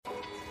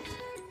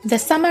The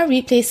Summer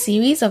Replay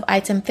series of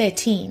Item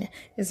 13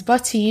 is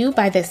brought to you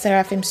by the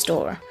Seraphim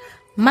Store.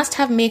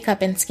 Must-have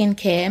makeup and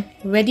skincare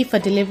ready for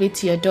delivery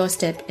to your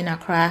doorstep in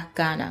Accra,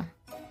 Ghana.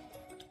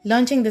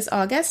 Launching this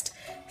August,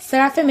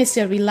 Seraphim is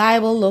your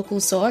reliable local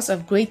source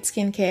of great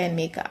skincare and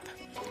makeup.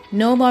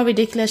 No more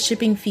ridiculous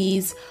shipping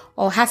fees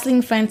or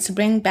hassling friends to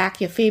bring back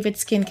your favorite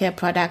skincare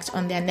product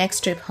on their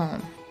next trip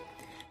home.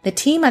 The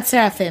team at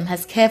Seraphim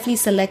has carefully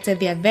selected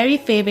their very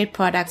favorite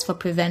products for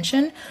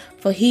prevention,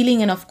 for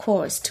healing, and of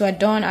course, to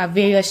adorn our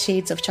various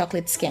shades of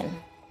chocolate skin.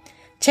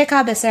 Check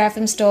out the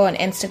Seraphim Store on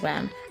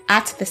Instagram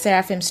at the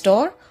Seraphim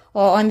Store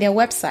or on their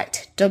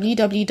website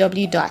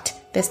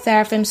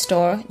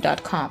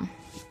www.theseraphimstore.com.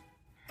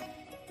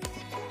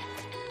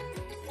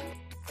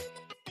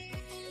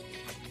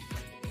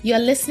 You're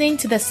listening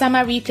to the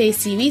Summer Replay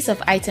series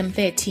of Item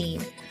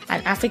 13,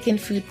 an African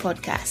food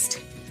podcast.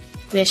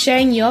 We're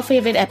sharing your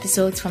favorite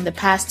episodes from the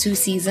past 2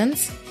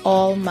 seasons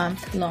all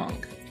month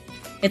long.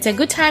 It's a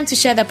good time to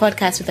share the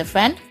podcast with a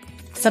friend.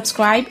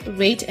 Subscribe,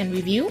 rate, and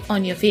review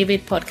on your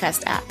favorite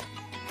podcast app.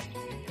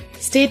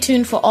 Stay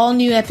tuned for all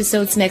new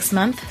episodes next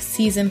month.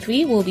 Season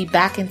 3 will be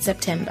back in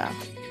September.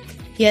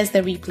 Here's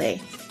the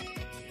replay.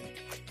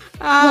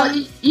 Well,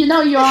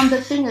 Yon, the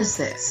thing is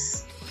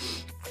this.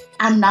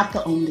 I'm not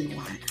the only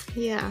one.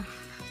 Yeah.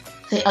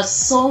 There are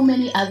so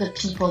many other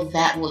people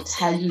that will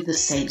tell you the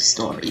same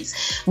stories.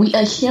 We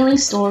are hearing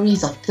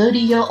stories of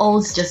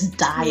 30-year-olds just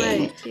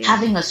dying,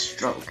 having a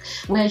stroke.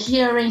 We're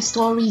hearing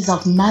stories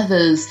of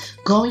mothers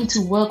going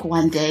to work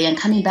one day and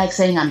coming back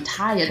saying, I'm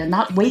tired, and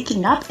not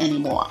waking up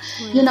anymore.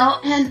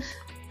 And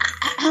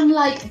I'm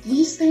like,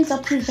 these things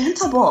are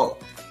preventable.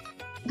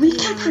 We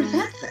can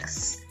prevent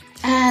this.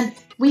 And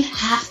we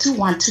have to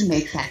want to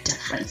make that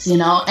difference,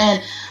 and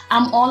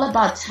I'm all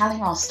about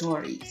telling our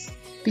stories.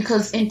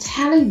 Because in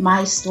telling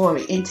my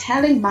story, in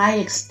telling my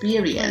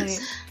experience,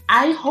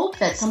 I hope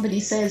that somebody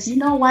says, you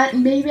know what,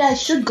 maybe I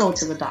should go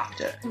to the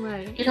doctor.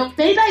 Right.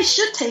 Maybe I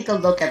should take a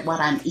look at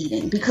what I'm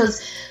eating.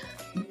 Because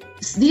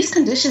these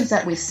conditions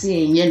that we're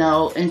seeing,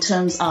 in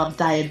terms of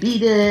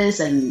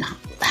diabetes and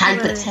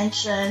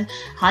hypertension,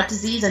 heart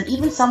disease, and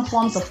even some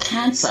forms of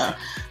cancer,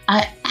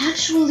 are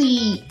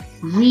actually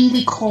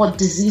really called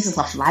diseases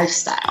of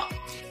lifestyle.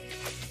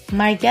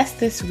 My guest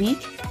this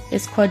week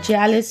is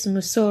Cordialis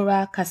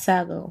Musora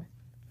Kasago,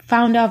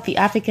 founder of the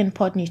African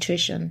Pot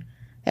Nutrition,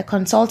 a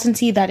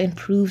consultancy that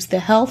improves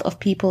the health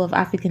of people of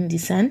African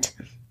descent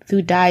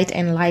through diet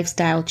and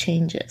lifestyle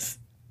changes.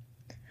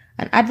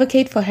 An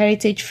advocate for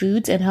heritage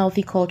foods and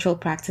healthy cultural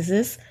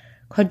practices,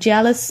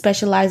 Cordialis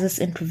specializes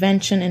in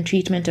prevention and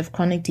treatment of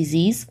chronic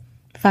disease,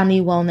 family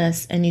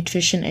wellness, and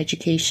nutrition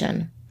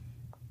education.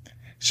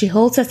 She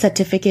holds a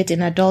certificate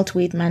in adult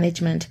weight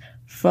management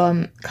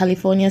from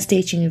California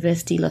State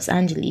University, Los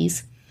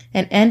Angeles,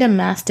 and earned a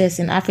master's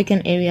in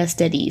African Area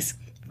Studies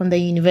from the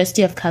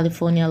University of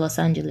California, Los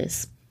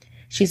Angeles.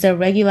 She's a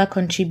regular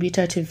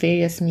contributor to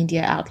various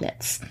media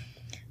outlets.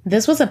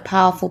 This was a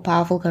powerful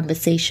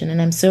conversation,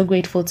 and I'm so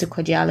grateful to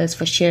Cordialis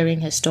for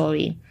sharing her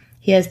story.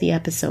 Here's the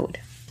episode.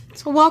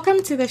 So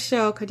welcome to the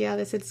show,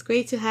 Cordialis. It's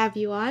great to have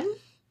you on.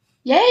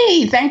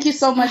 Yay! Thank you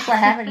so much for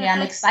having me.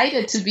 I'm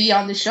excited to be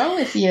on the show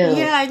with you.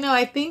 Yeah, I know.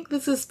 I think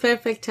this is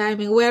perfect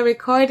timing. We're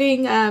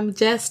recording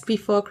just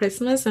before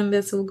Christmas, and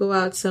this will go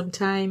out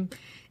sometime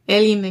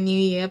early in the new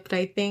year. But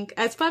I think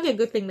it's probably a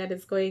good thing that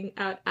it's going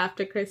out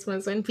after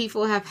Christmas when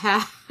people have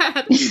had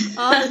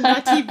all the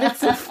naughty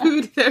bits of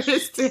food there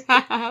is to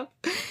have.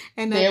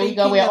 And there we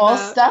go. We're all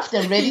stuffed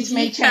and ready to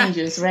make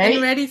changes, right?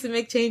 And ready to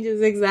make changes,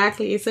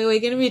 exactly. So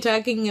we're going to be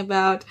talking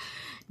about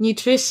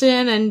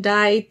nutrition and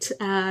diet,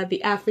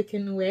 the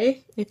African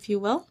way, if you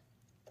will.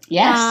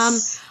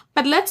 Yes.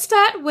 But let's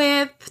start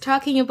with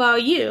talking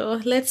about you.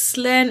 Let's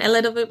learn a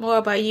little bit more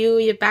about you,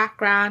 your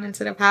background, and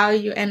sort of how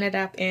you ended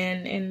up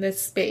in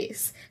this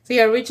space. So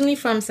you're originally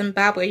from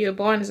Zimbabwe. You were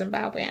born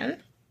Zimbabwean.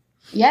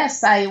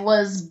 Yes, I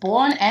was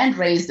born and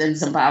raised in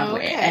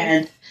Zimbabwe. Okay.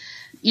 And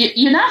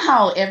you know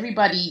how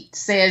everybody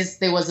says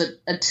there was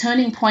a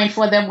turning point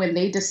for them when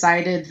they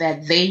decided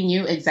that they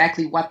knew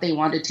exactly what they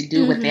wanted to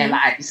do with their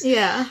lives.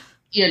 Yeah.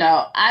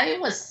 I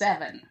was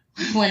 7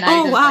 when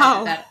I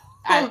decided that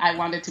I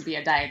wanted to be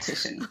a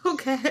dietitian.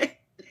 Okay.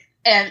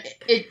 And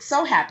it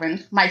so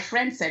happened, my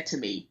friend said to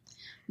me,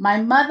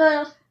 my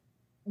mother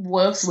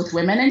works with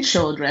women and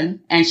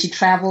children, and she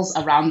travels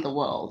around the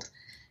world.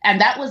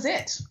 And that was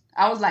it.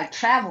 I was like,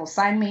 travel,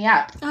 sign me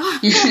up.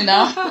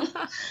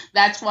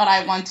 That's what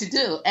I want to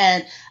do.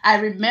 And I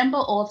remember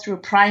all through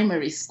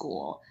primary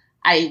school,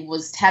 I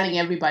was telling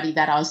everybody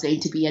that I was going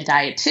to be a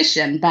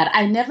dietitian, but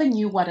I never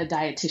knew what a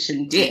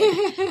dietitian did.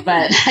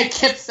 But I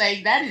kept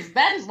saying, that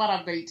is what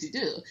I'm going to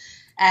do.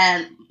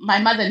 And my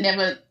mother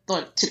never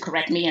thought to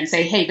correct me and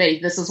say, hey,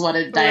 babe, this is what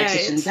a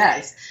dietitian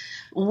does.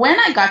 When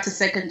I got to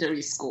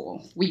secondary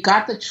school, we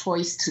got the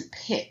choice to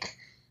pick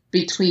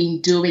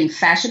between doing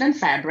fashion and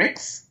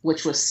fabrics,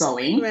 which was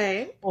sewing,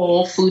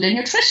 or food and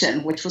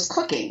nutrition, which was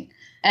cooking.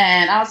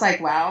 And I was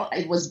like, well,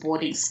 it was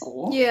boarding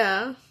school.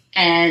 Yeah.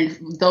 And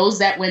those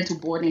that went to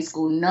boarding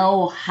school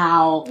know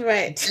how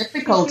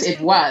difficult it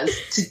was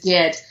to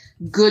get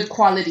good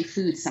quality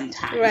food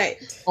sometimes.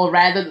 Right. Or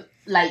rather,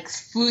 like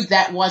food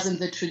that wasn't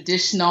the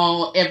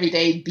traditional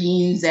everyday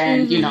beans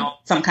and, you know,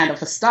 some kind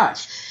of a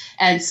starch.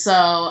 And so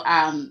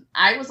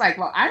I was like,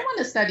 well, I want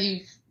to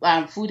study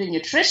food and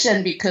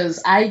nutrition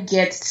because I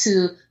get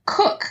to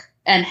cook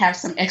and have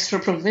some extra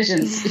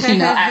provisions, you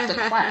know, after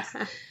class.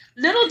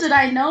 Little did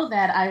I know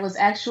that I was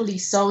actually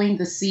sowing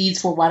the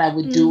seeds for what I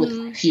would do with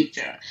my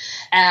future.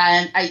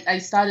 And I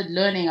started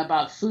learning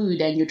about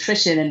food and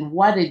nutrition and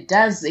what it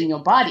does in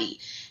your body.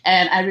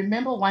 And I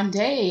remember one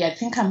day, I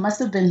think I must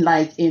have been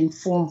like in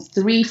Form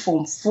 3,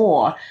 Form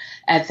 4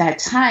 at that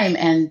time.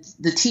 And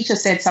the teacher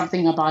said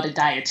something about a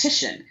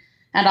dietitian.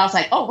 And I was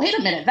like, oh, wait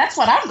a minute, that's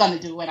what I'm going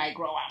to do when I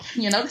grow up.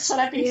 You know, that's what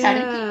I've been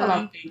telling people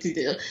I'm going to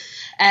do.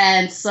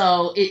 And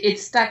so it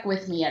stuck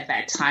with me at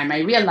that time. I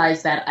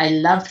realized that I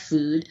loved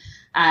food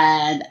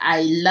and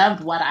I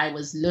loved what I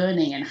was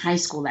learning in high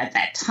school at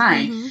that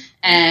time.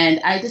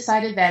 And I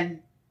decided that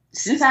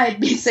since I had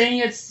been saying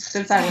it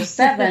since I was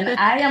 7,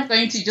 I am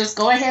going to just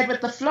go ahead with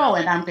the flow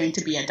and I'm going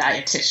to be a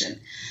dietitian.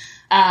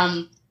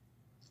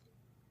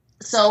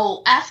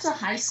 So after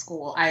high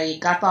school, I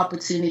got the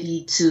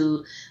opportunity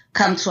to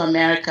come to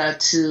America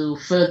to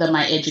further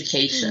my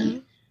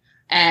education.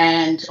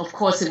 And of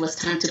course, it was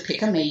time to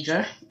pick a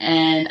major.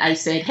 And I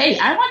said, hey,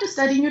 I want to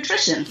study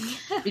nutrition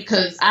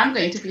because I'm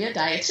going to be a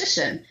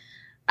dietitian.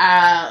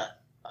 My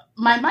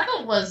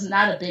mother was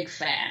not a big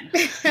fan.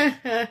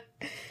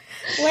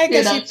 Why?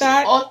 Because she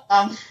thought...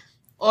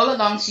 all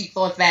along, she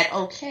thought that,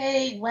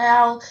 okay,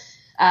 well,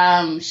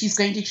 she's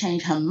going to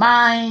change her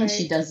mind. Right.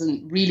 She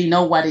doesn't really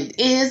know what it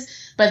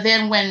is. But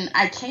then when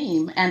I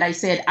came and I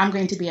said, I'm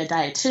going to be a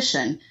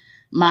dietitian,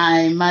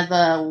 my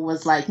mother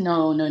was like,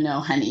 no,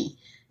 honey.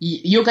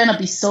 You're going to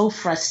be so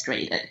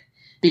frustrated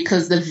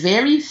because the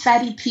very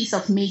fatty piece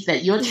of meat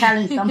that you're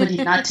telling somebody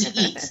not to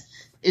eat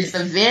is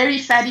the very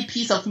fatty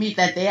piece of meat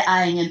that they're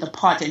eyeing in the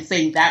pot and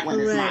saying that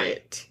one is mine.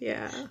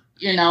 Yeah.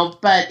 You know,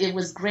 but it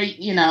was great.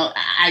 You know,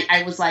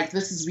 I was like,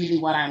 this is really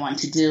what I want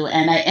to do.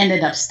 And I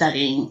ended up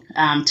studying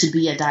to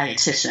be a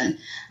dietitian.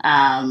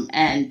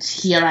 And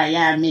here I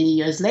am many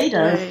years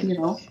later, you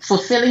know,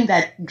 fulfilling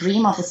that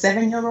dream of a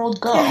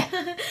 7-year-old girl.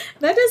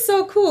 That is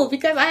so cool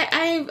because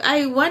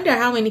I wonder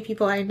how many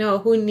people I know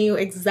who knew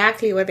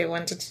exactly what they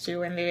wanted to do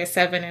when they were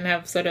 7 and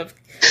have sort of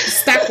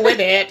stuck with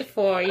it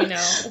for, you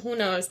know, who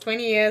knows,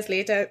 20 years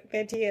later,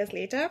 30 years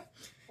later.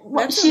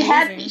 Well, she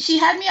had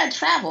me at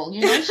travel,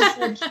 you know, she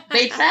said,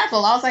 they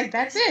travel. I was like,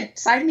 that's it.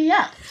 Sign me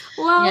up.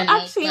 Well, you know,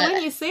 actually,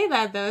 when you say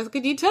that, though,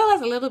 could you tell us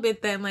a little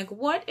bit then, like,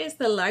 what is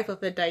the life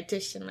of a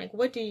dietitian? Like,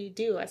 what do you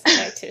do as a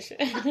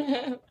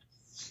dietitian?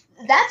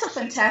 That's a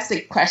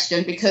fantastic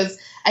question because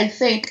I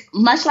think,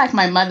 much like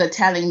my mother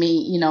telling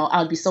me, you know,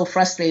 I'll be so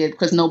frustrated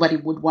because nobody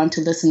would want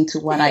to listen to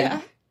what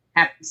I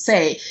have to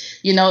say,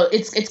 you know,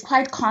 it's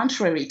quite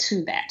contrary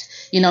to that.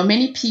 You know,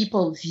 many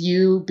people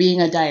view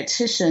being a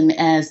dietitian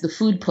as the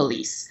food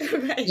police,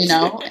 you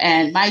know,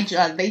 and my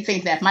job, they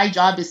think that my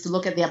job is to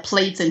look at their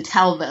plates and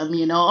tell them,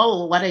 you know,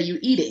 oh, what are you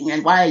eating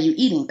and why are you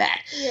eating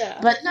that?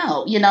 But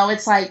no, you know,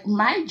 it's like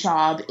my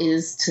job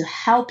is to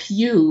help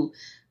you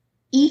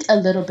eat a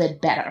little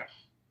bit better.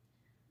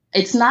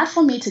 It's not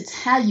for me to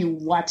tell you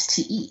what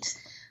to eat,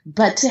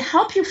 but to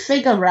help you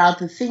figure out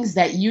the things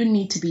that you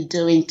need to be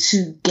doing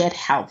to get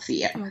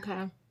healthier.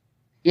 Okay.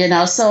 You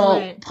know,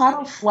 so part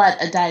of what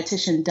a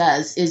dietitian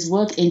does is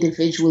work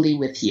individually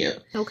with you.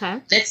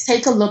 Okay. Let's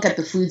take a look at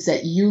the foods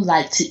that you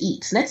like to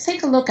eat. Let's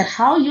take a look at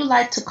how you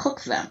like to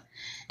cook them.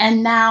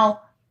 And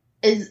now,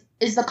 is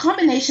the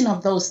combination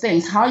of those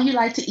things, how you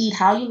like to eat,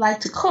 how you like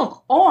to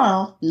cook,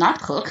 or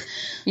not cook,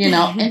 you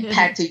know,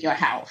 impacting your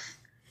health?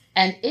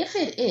 And if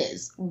it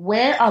is,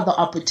 where are the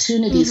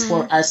opportunities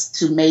for us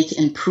to make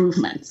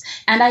improvements?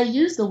 And I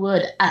use the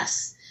word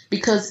us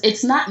because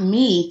it's not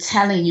me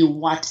telling you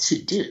what to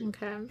do.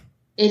 Okay.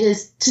 It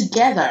is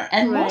together.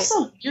 And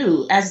also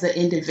you as the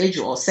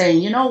individual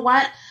saying, you know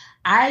what?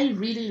 I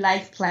really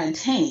like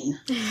plantain.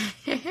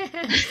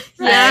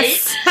 Right?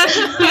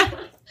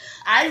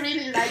 I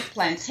really like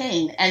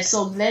plantain. And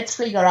so let's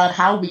figure out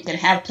how we can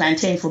have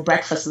plantain for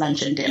breakfast,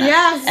 lunch, and dinner.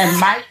 Yes. And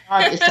my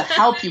job is to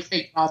help you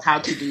figure out how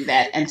to do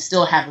that and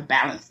still have a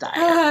balanced diet.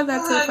 Oh,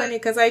 that's so funny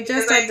because I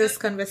just had this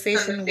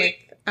conversation with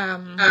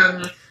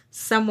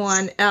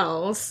someone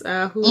else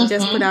who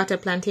just put out a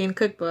plantain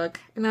cookbook.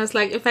 And I was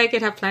like, if I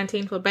could have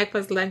plantain for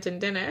breakfast, lunch, and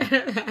dinner,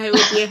 I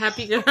would be a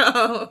happy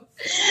girl.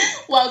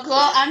 Well,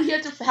 girl, I'm here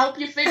to help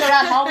you figure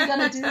out how we're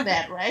going to do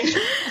that, right?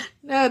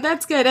 No,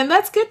 that's good. And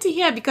that's good to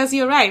hear because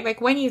you're right.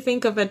 Like when you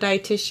think of a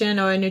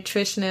dietitian or a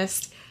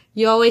nutritionist,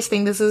 you always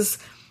think this is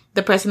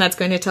the person that's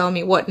going to tell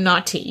me what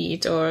not to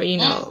eat or, you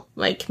know,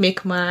 like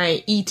make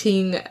my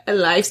eating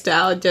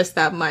lifestyle just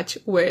that much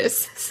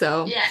worse.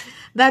 So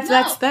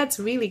that's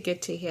really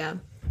good to hear.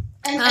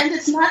 And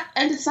it's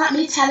not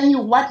me telling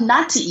you what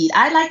not to eat.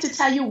 I like to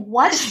tell you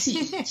what to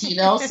eat, you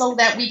know, so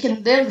that we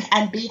can live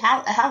and be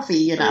healthy,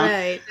 you know.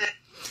 Right.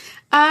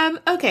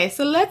 Okay,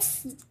 so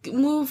let's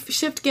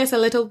shift gears a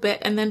little bit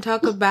and then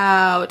talk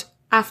about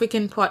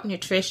African Pot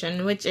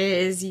Nutrition, which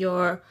is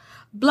your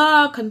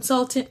blog,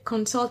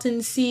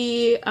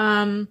 consultancy.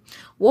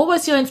 What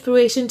was your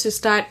inspiration to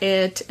start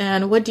it,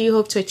 and what do you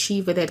hope to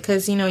achieve with it?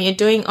 Because, you're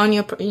doing on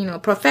your,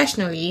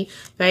 professionally,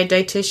 you're a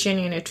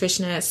dietitian, you're a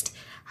nutritionist.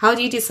 How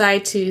do you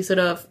decide to sort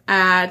of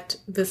add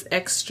this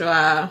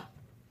extra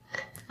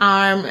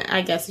arm,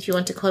 I guess, if you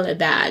want to call it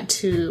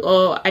that,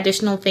 or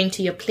additional thing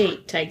to your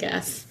plate, I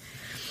guess,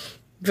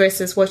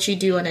 versus what you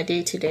do on a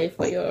day-to-day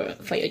for your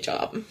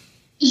job?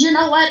 You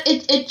know what?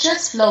 It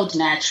just flowed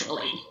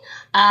naturally.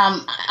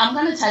 I'm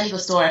going to tell you the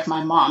story of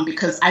my mom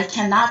because I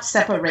cannot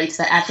separate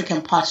the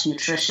African Posh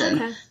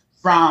Nutrition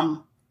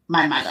from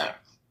my mother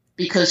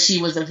because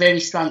she was a very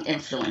strong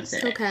influence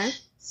in it. Okay.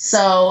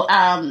 So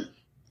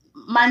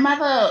my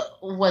mother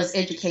was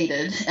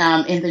educated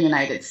in the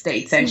United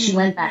States, and she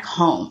went back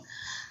home.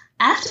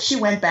 After she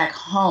went back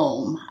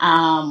home,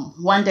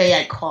 one day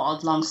I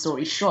called, long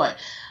story short,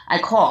 I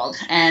called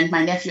and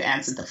my nephew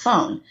answered the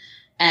phone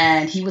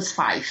and he was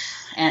 5.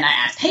 And I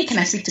asked, hey, can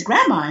I speak to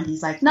grandma? And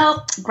he's like,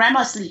 no,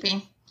 grandma's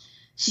sleeping.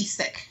 She's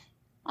sick.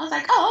 I was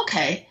like, oh,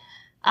 okay.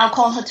 I'll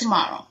call her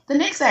tomorrow. The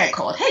next day I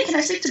called, hey, can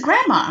I speak to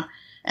grandma?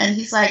 And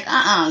he's like,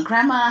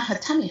 grandma, her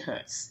tummy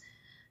hurts.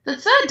 The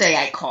third day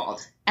I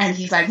called and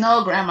he's like,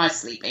 no, grandma's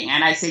sleeping.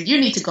 And I said,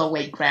 you need to go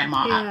wake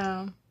grandma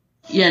up.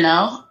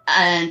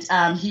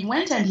 And he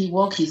went and he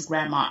woke his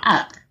grandma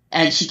up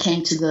and she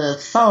came to the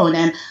phone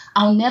and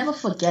I'll never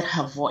forget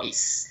her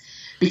voice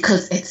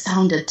because it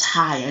sounded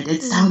tired.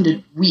 It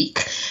sounded weak.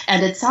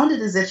 And it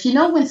sounded as if,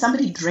 when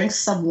somebody drinks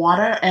some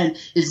water and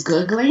is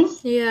gurgling?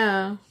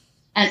 Yeah.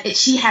 And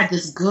she had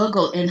this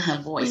gurgle in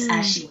her voice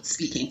as she was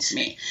speaking to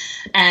me.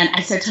 And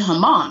I said to her,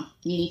 Mom,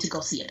 you need to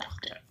go see a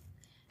doctor.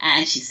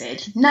 And she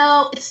said,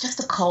 no, it's just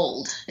a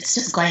cold. It's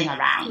just going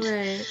around.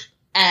 Right.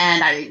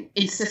 And I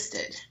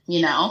insisted,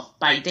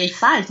 by day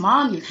 5,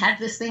 Mom, you've had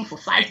this thing for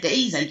 5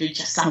 days and you're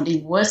just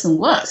sounding worse and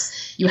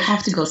worse. You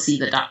have to go see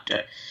the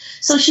doctor.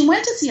 So she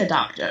went to see a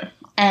doctor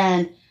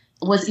and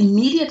was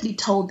immediately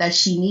told that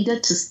she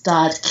needed to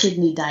start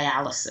kidney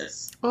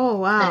dialysis. Oh,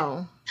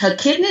 wow. Her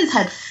kidneys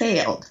had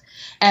failed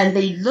and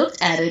they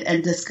looked at it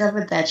and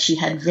discovered that she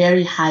had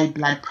very high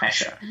blood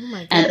pressure. Oh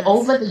my goodness. And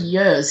over the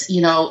years,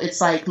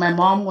 it's like my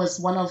mom was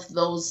one of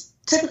those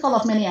typical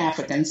of many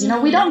Africans.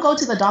 We don't go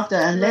to the doctor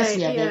unless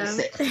we are very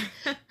sick.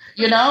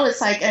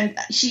 It's like, and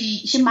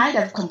she might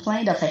have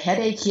complained of a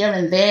headache here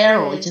and there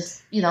or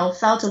just,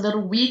 felt a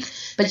little weak,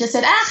 but just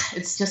said,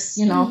 it's just,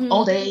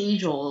 old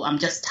age or I'm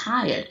just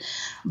tired.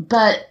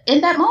 But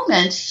in that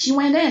moment, she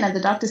went in and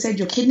the doctor said,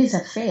 your kidneys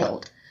have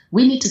failed.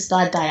 We need to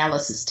start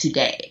dialysis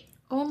today.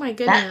 Oh my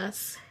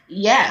goodness.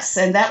 Yes.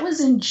 And that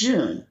was in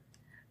June.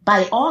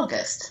 By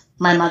August,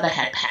 my mother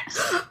had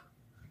passed.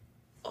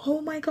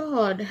 Oh my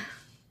God.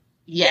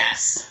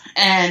 Yes.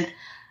 And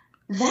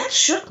that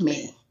shook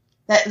me.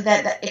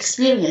 That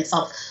experience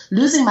of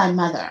losing my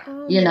mother,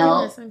 oh,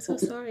 Goodness, I'm so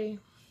sorry.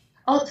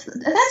 Oh,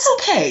 that's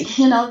okay.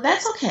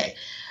 That's okay.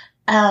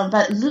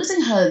 But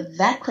losing her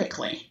that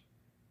quickly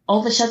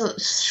over a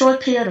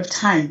short period of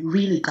time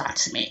really got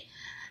to me.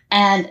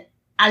 And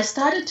I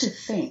started to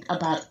think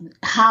about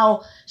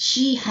how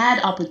she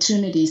had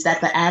opportunities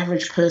that the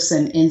average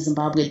person in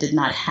Zimbabwe did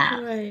not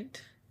have.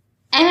 Right.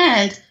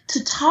 And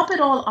to top it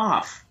all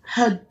off,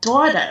 her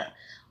daughter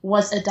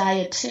was a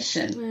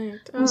dietitian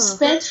who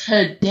spent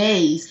her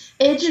days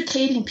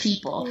educating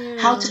people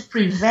how to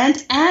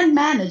prevent and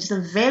manage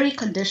the very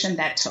condition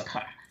that took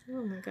her.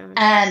 Oh my God.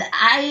 And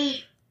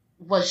I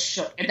was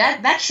shook.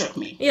 That shook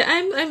me. Yeah,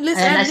 I'm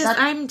listening.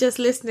 I'm just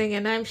listening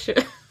and I'm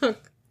shook.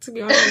 To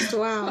be honest,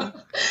 wow.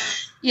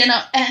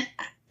 And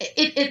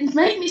it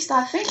made me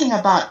start thinking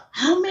about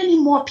how many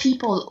more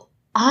people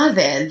are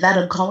there that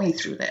are going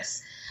through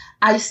this.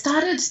 I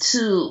started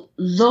to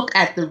look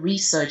at the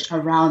research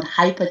around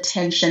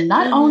hypertension,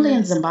 not only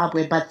in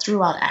Zimbabwe, but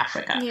throughout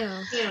Africa.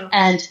 Yeah.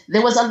 And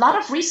there was a lot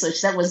of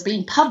research that was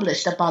being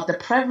published about the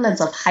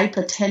prevalence of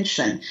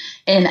hypertension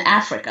in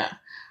Africa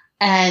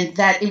and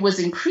that it was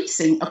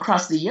increasing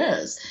across the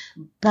years.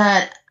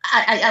 But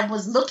I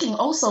was looking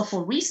also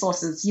for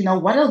resources,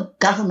 what are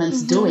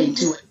governments doing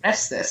to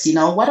address this?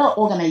 What are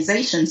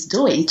organizations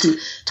doing to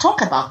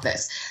talk about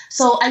this?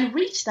 So I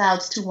reached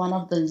out to one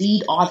of the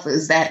lead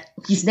authors that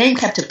his name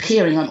kept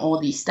appearing on all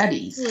these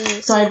studies.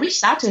 Yes. So I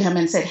reached out to him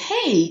and said,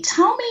 hey,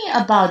 tell me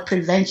about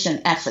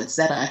prevention efforts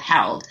that are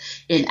held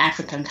in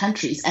African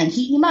countries. And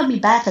he emailed me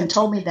back and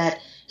told me that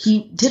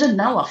he didn't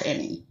know of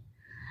any.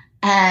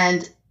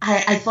 And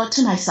I thought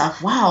to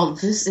myself, wow,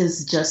 this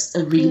is just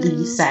a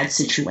really sad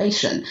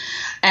situation.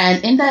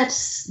 And in that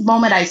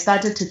moment, I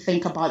started to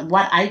think about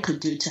what I could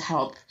do to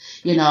help,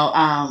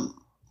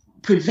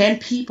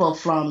 prevent people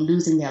from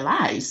losing their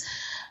lives.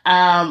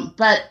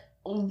 But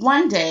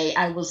one day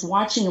I was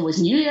watching, it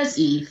was New Year's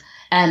Eve,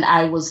 and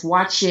I was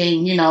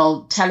watching,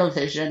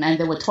 television, and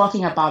they were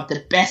talking about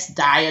the best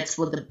diets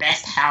for the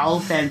best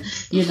health and,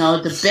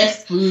 the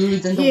best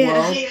foods in the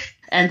world.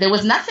 And there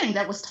was nothing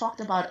that was talked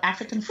about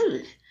African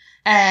food.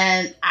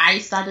 And I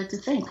started to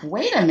think,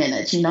 wait a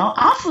minute,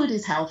 our food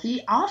is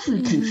healthy, our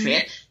food can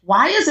fit.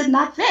 Why is it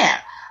not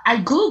there? I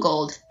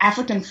Googled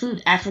African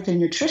food, African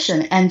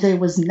nutrition, and there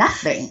was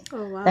nothing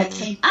that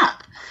came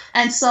up.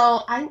 And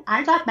so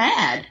I got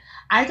mad.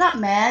 I got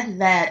mad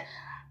that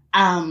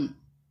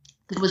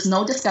there was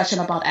no discussion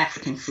about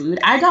African food.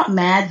 I got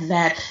mad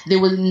that there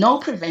was no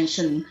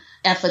prevention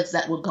efforts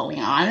that were going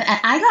on. And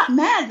I got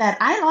mad that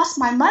I lost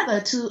my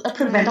mother to a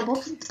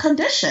preventable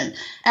condition.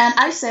 And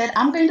I said,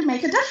 I'm going to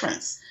make a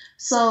difference.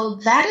 So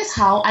that is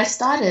how I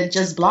started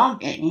just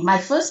blogging. My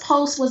first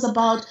post was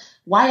about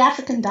why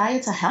African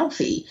diets are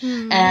healthy.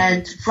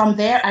 And from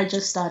there, I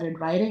just started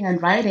writing,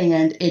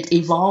 and it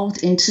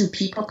evolved into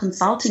people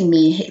consulting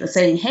me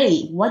saying,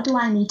 hey, what do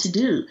I need to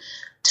do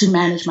to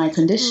manage my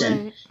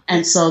condition? Right.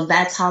 And so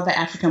that's how the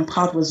African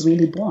Pod was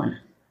really born.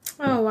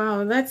 Oh,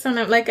 wow. That's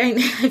like, I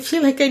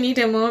feel like I need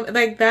a moment.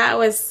 Like, that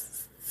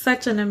was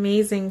such an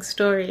amazing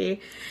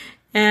story.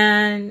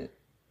 And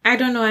I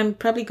don't know, I'm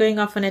probably going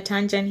off on a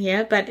tangent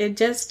here, but it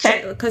just,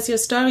 because your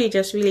story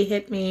just really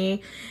hit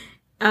me,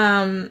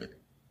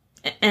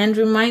 and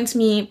reminds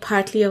me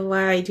partly of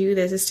why I do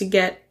this, is to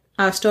get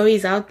our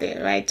stories out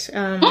there, right?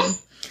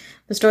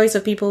 The stories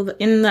of people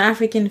in the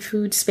African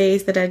food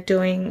space that are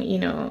doing, you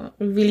know,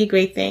 really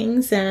great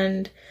things.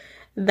 And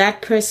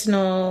that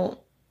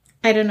personal,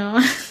 I don't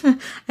know,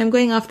 I'm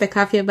going off the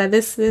cuff here, but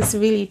this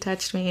really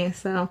touched me.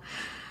 So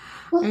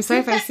I'm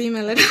sorry if I seem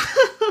a little...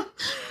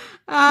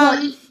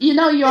 well, you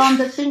know,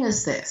 the thing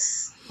is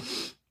this.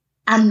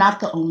 I'm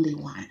not the only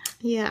one.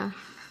 Yeah.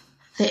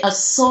 There are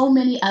so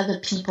many other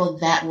people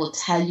that will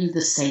tell you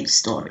the same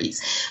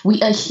stories.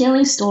 We are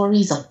hearing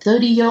stories of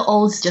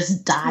 30-year-olds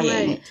just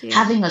dying,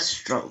 having a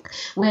stroke.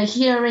 We're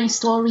hearing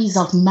stories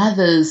of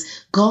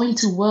mothers going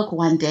to work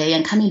one day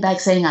and coming back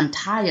saying, I'm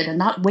tired, and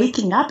not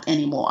waking up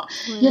anymore.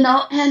 You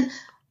know, and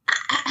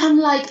I'm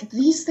like,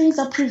 these things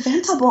are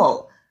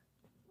preventable.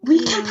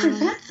 We can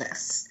prevent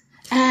this.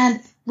 And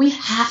we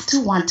have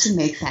to want to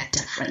make that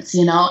difference,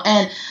 you know?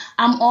 And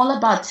I'm all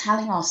about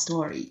telling our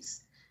stories.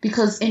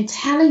 Because in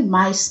telling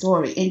my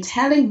story, in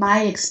telling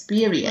my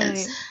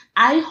experience,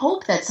 I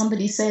hope that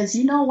somebody says,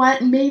 you know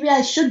what, maybe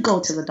I should go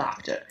to the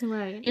doctor.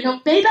 Right. You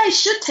know, maybe I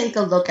should take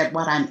a look at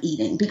what I'm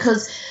eating.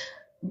 Because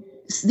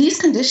these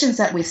conditions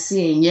that we're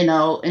seeing, you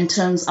know, in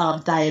terms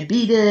of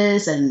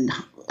diabetes and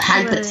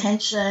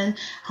hypertension,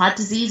 heart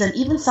disease, and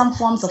even some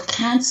forms of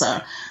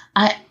cancer,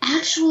 are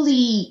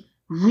actually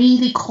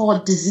really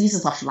called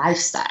diseases of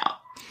lifestyle.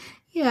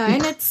 Yeah,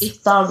 and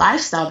it's our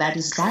lifestyle that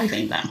is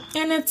driving them.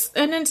 And it's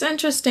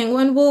interesting.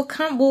 When we'll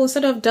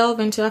sort of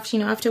delve into,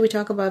 after we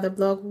talk about the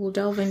blog, we'll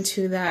delve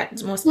into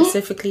that more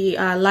specifically,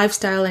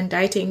 lifestyle and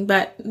dieting.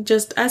 But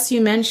just as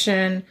you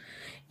mentioned,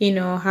 you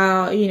know,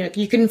 how, you know,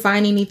 you couldn't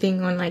find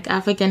anything on like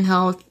African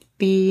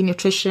healthy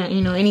nutrition,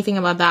 you know, anything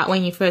about that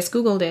when you first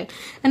Googled it.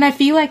 And I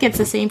feel like it's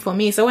the same for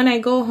me. So when I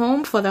go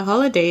home for the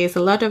holidays,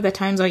 a lot of the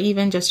times, or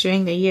even just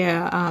during the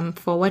year,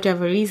 for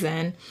whatever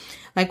reason,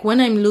 like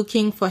when I'm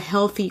looking for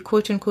healthy,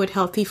 quote unquote,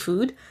 healthy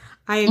food,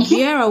 I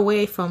veer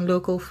away from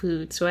local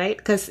foods, right?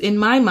 Because in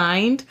my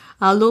mind,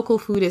 local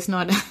food is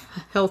not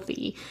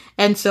healthy.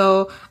 And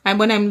so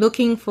when I'm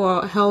looking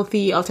for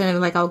healthy alternative,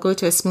 like I'll go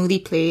to a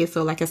smoothie place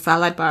or like a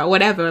salad bar or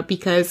whatever,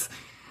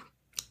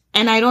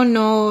 and I don't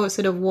know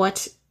sort of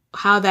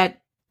how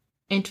that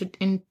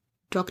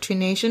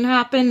indoctrination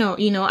happened, or,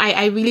 you know,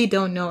 I really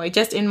don't know. It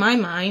just, in my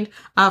mind,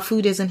 our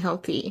food isn't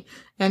healthy.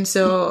 And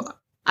so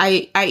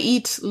I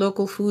eat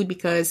local food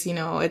because, you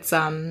know, it's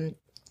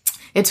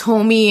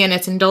homey and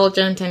it's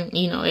indulgent, and,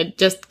 you know, it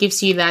just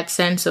gives you that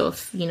sense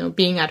of, you know,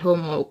 being at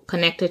home or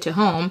connected to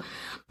home.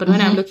 But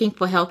when I'm looking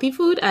for healthy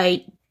food,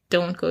 I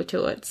don't go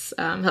towards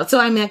health. So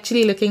I'm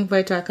actually looking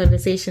forward to our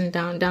conversation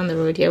down the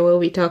road here, where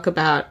we talk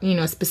about, you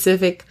know,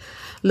 specific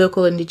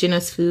local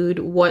indigenous food,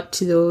 what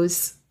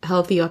those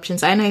healthy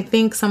options. And I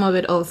think some of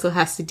it also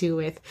has to do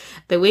with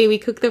the way we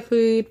cook the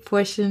food,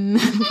 portion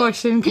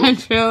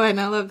control, and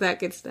all of that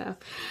good stuff.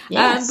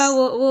 Yes. But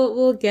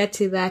we'll get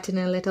to that in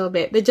a little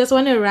bit. But just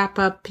want to wrap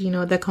up, you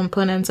know, the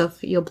components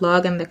of your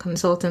blog and the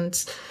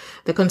consultant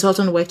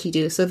work you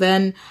do. So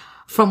then,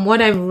 from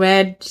what I've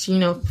read, you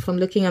know, from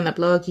looking on the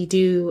blog, you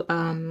do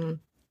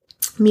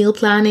meal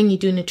planning, you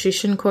do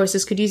nutrition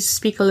courses. Could you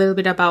speak a little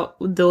bit about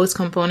those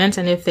components,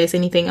 and if there's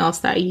anything else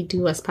that you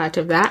do as part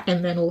of that?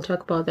 And then we'll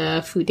talk about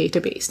the food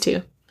database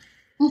too.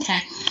 Okay.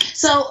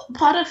 So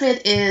part of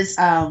it is,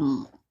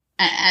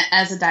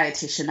 as a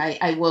dietitian,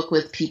 I work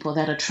with people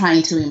that are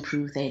trying to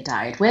improve their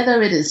diet,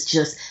 whether it is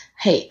just,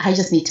 hey, I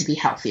just need to be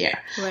healthier,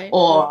 right,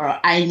 or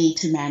I need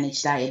to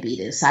manage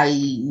diabetes, I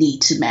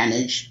need to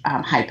manage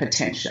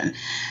hypertension.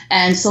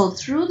 And so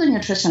through the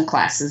nutrition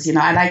classes, you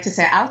know, I like to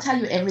say, I'll tell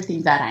you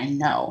everything that I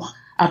know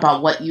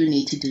about what you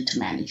need to do to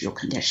manage your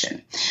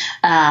condition.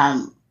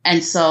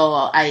 And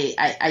so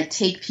I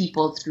take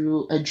people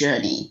through a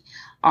journey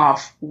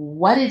of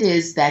what it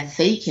is that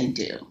they can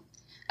do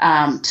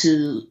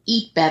to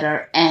eat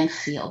better and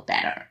feel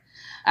better.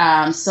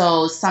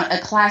 So a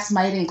class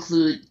might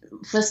include,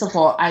 first of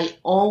all, I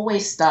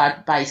always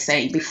start by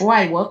saying, before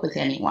I work with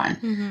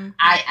anyone,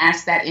 I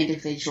ask that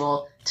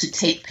individual to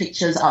take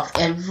pictures of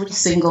every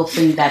single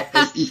thing that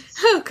they eat.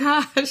 Oh,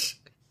 gosh.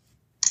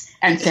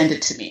 and send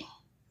it to me.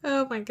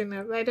 Oh my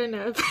goodness, I don't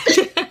know.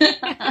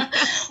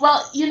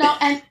 Well,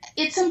 and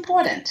it's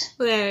important.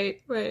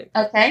 Right.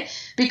 Okay?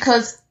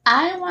 Because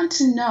I want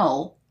to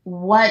know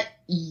what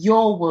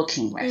you're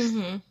working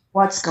with,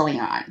 what's going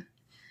on,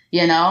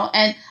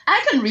 and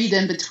I can read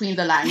in between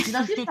the lines.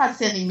 If you start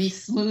sending me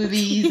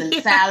smoothies and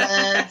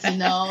salads,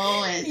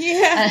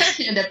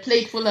 and a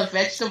plate full of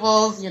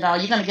vegetables, you're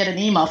going to get an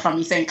email from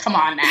me saying, come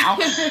on now,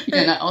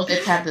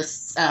 let's have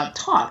this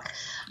talk.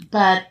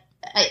 But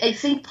I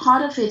think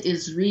part of it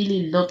is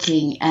really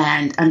looking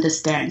and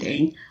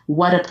understanding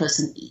what a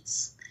person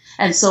eats.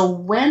 And so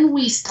when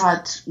we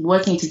start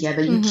working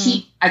together, you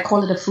keep, I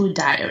call it a food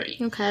diary.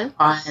 Okay.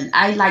 And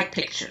I like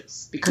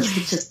pictures because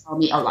pictures tell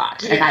me a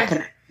lot. And I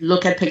can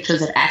look at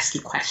pictures and ask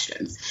you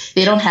questions.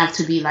 They don't have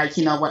to be like,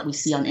 what we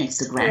see on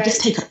Instagram. Right.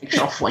 Just take a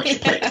picture of what your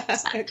plate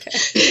looks like.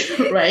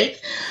 Okay.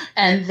 Right?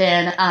 And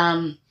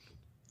then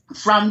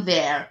from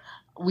there,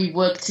 we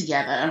work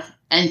together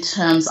in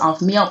terms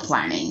of meal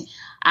planning.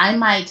 I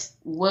might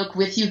work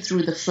with you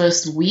through the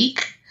first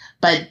week,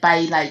 but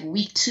by like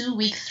week 2,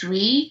 week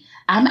 3,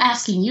 I'm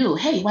asking you,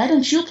 hey, why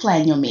don't you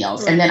plan your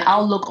meals? Right. And then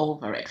I'll look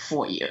over it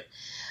for you.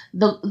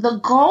 The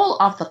goal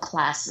of the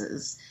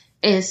classes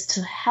is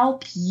to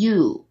help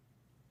you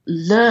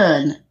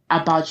learn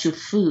about your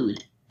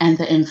food and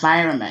the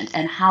environment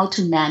and how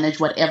to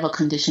manage whatever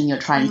condition you're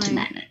trying to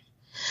manage.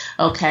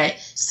 Okay?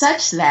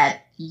 Such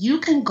that you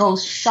can go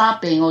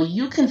shopping or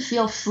you can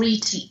feel free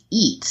to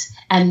eat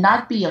and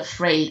not be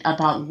afraid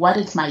about what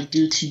it might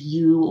do to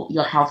you,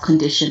 your health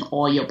condition,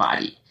 or your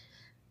body.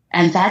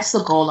 And that's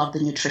the goal of the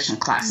nutrition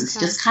classes,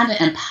 just kind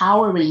of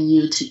empowering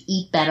you to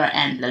eat better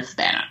and live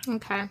better.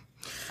 Okay.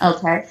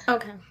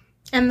 Okay.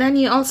 And then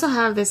you also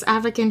have this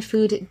African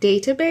food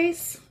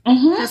database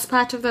as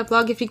part of the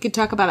blog. If you could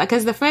talk about that.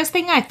 Because the first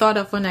thing I thought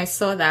of when I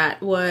saw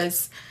that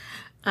was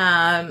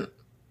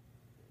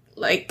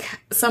like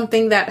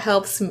something that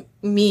helps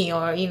me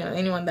or,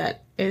 anyone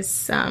that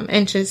is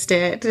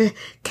interested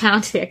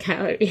count their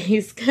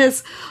calories.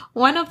 Because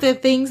one of the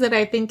things that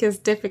I think is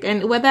difficult,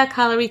 and whether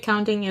calorie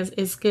counting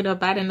is good or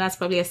bad, and that's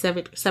probably a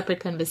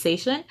separate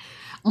conversation.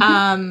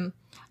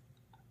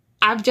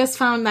 I've just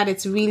found that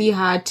it's really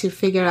hard to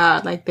figure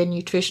out like the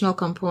nutritional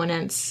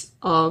components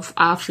of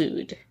our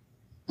food,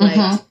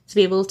 right? To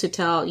be able to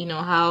tell,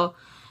 how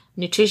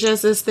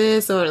nutritious is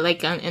this, or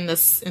like in the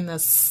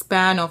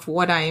span of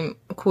what I'm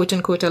quote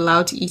unquote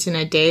allowed to eat in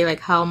a day,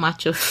 like how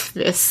much of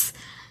this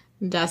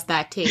does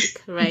that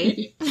take,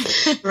 right?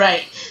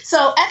 Right.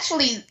 So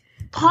actually,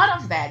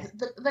 part of that,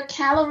 the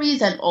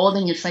calories and all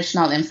the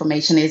nutritional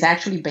information is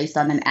actually based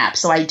on an app.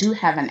 So I do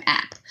have an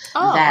app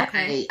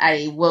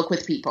I work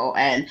with people,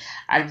 and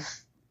I've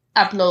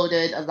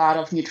uploaded a lot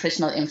of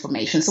nutritional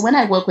information. So when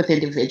I work with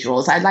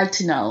individuals, I like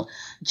to know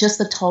just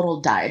the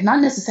total diet, not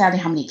necessarily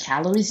how many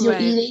calories you're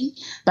eating,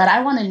 but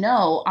I want to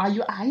know, are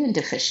you iron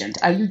deficient?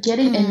 Are you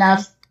getting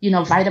enough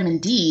vitamin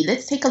D?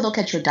 Let's take a look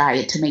at your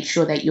diet to make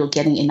sure that you're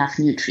getting enough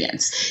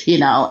nutrients,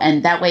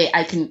 and that way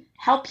I can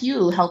help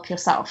you help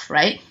yourself,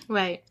 right?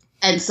 Right.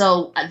 And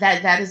so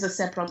that is a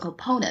separate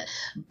component.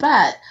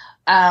 But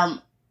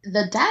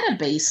the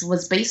database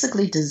was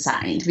basically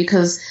designed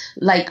because,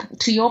 like,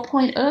 to your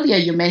point earlier,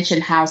 you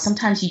mentioned how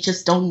sometimes you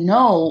just don't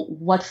know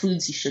what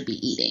foods you should be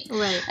eating.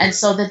 Right. And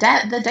so the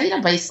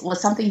database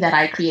was something that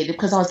I created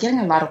because I was getting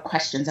a lot of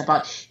questions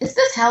about, is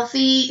this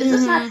healthy? Is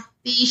this not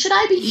healthy? Should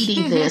I be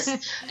eating this?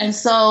 And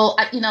so,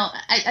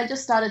 I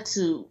just started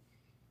to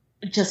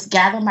just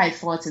gather my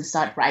thoughts and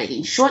start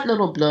writing short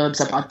little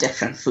blurbs about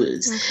different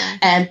foods. Okay.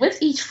 And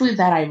with each food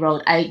that I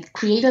wrote, I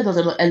created a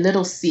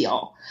little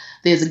seal.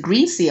 There's a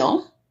green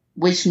seal,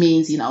 which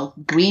means,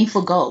 green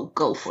for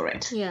go for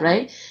it,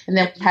 right? And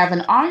then we have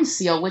an orange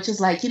seal, which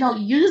is like,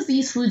 use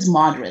these foods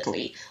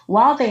moderately.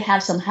 While they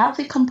have some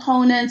healthy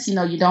components,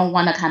 you don't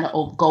want to kind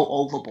of go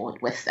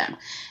overboard with them.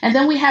 And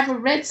then we have a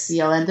red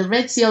seal, and the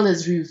red seal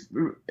is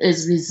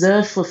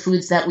reserved for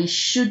foods that we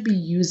should be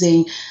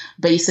using.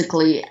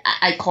 Basically,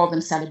 I call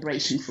them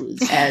celebration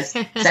foods as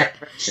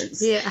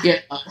celebrations.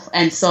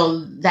 And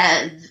so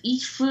that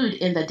each food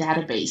in the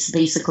database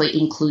basically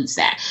includes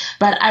that.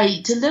 But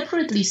I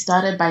deliberately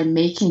started by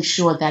making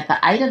sure that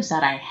the items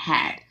that I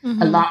had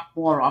a lot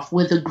more of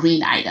were the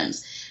green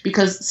items.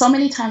 Because so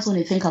many times when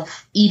you think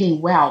of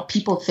eating well,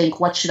 people think,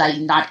 what should I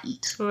not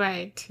eat?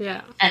 Right,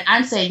 yeah. And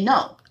I'm saying,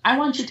 no, I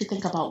want you to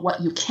think about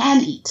what you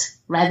can eat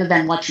rather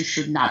than what you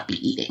should not be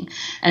eating.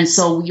 And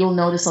so you'll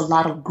notice a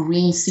lot of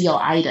green seal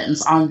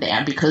items on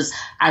there because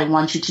I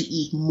want you to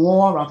eat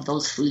more of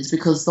those foods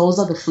because those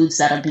are the foods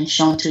that have been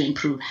shown to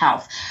improve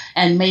health.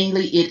 And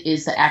mainly it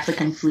is the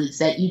African foods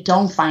that you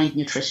don't find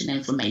nutrition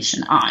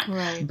information on.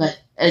 Right.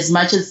 But as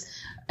much as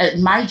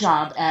my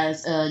job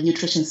as a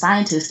nutrition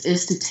scientist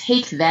is to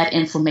take that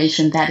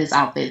information that is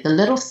out there, the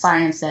little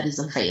science that is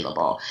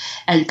available,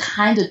 and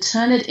kind of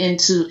turn it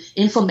into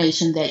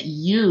information that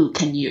you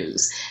can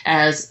use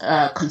as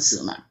a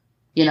consumer.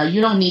 You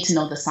don't need to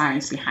know the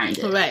science behind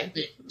it. Right.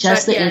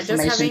 Just the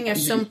information. Just having a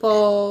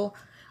simple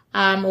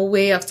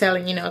way of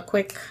telling, a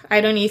quick,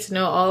 I don't need to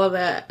know all of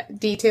the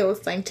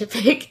detailed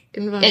scientific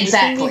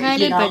information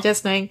behind it, but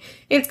just knowing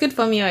it's good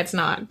for me or it's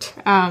not.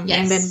 And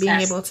then being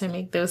able to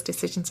make those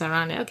decisions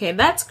around it. Okay,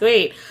 that's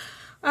great.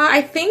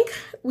 I think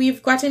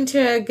we've gotten to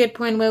a good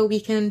point where we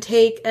can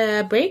take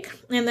a break.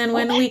 And then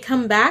when we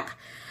come back,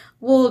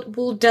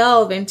 we'll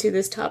delve into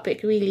this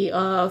topic really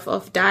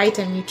of diet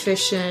and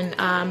nutrition,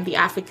 the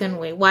African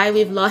way, why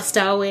we've lost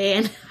our way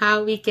and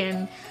how we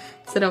can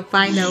sort of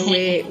find our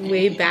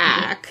way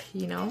back,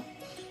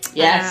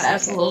 Yes,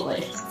 absolutely.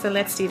 Okay. So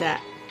let's do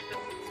that.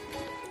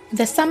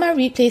 The Summer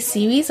Replay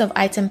series of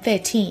Item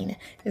 13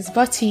 is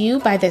brought to you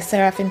by the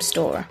Seraphim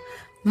Store.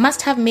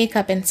 Must-have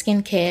makeup and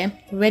skincare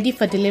ready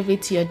for delivery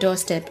to your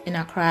doorstep in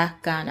Accra,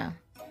 Ghana.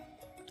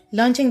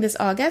 Launching this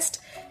August,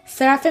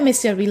 Seraphim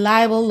is your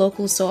reliable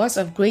local source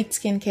of great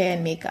skincare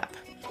and makeup.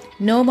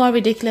 No more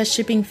ridiculous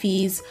shipping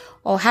fees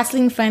or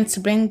hassling friends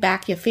to bring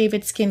back your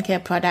favorite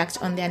skincare product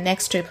on their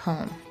next trip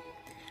home.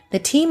 The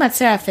team at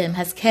Seraphim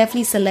has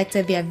carefully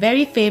selected their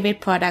very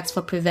favorite products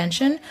for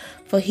prevention,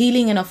 for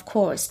healing, and of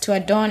course, to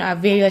adorn our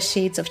various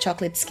shades of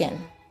chocolate skin.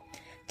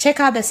 Check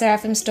out the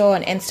Seraphim Store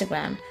on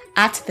Instagram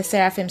at the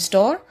Seraphim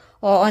Store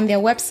or on their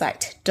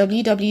website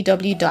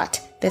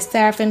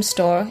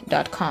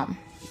www.theseraphimstore.com.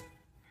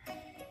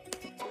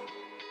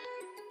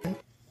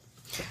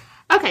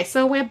 Okay,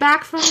 so we're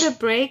back from the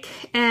break,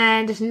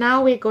 and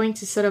now we're going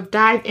to sort of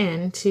dive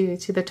into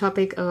the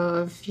topic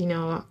of,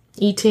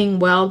 eating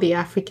well the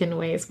African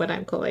way is what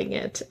I'm calling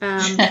it.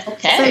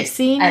 Okay, so I've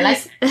seen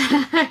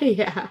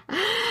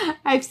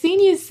I've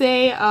seen you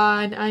say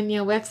on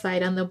your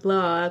website, on the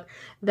blog,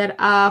 that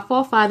our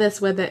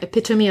forefathers were the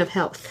epitome of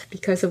health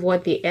because of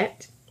what they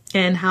ate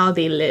and how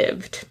they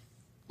lived.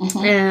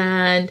 Mm-hmm.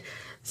 And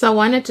so I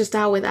wanted to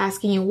start with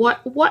asking you,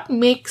 what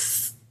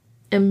makes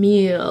a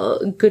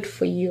meal good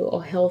for you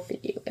or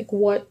healthy? Like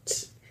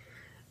what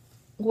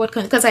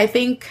because I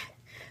think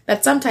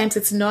that sometimes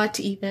it's not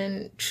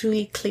even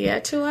truly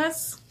clear to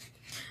us,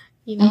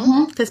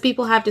 because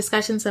people have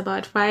discussions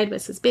about fried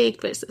versus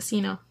baked versus,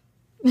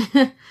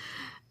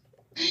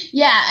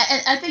 Yeah,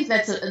 I think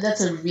that's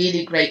a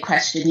really great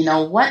question.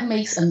 What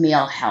makes a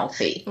meal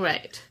healthy?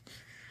 Right.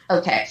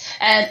 Okay,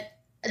 and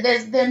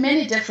there are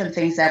many different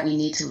things that we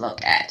need to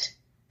look at,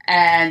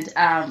 and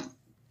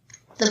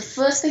the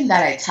first thing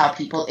that I tell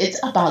people, it's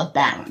about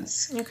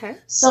balance. Okay.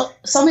 So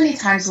many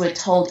times we're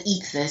told,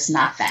 eat this,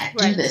 not that,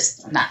 do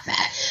this, not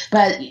that.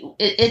 But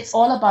it's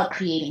all about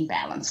creating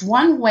balance.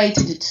 One way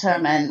to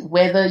determine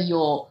whether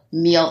your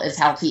meal is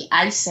healthy,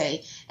 I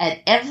say at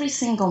every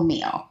single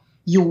meal,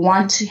 you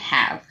want to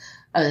have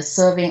a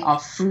serving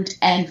of fruit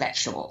and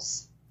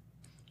vegetables.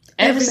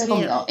 Every single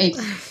meal,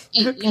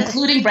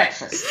 including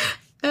breakfast.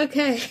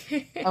 Okay.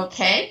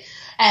 Okay.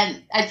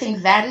 And I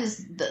think that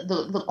is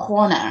the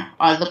corner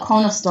or the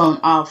cornerstone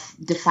of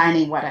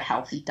defining what a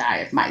healthy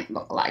diet might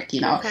look like,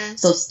 Okay.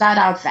 So start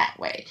out that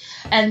way.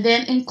 And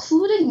then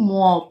including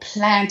more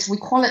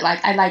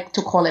I like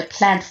to call it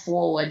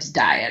plant-forward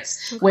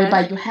diets,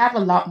 whereby you have a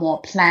lot more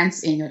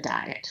plants in your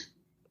diet.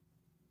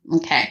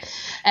 Okay.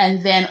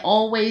 And then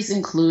always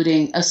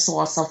including a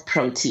source of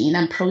protein.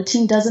 And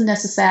protein doesn't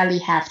necessarily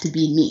have to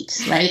be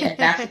meat, right? As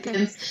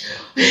Africans,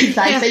 if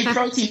I say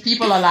protein,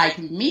 people are like,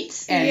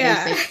 meat? And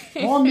they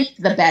say, more meat,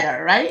 the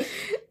better, right?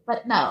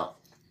 But no,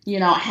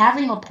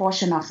 having a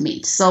portion of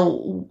meat.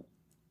 So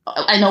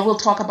I know we'll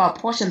talk about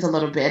portions a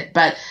little bit,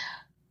 but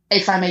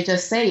if I may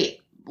just say,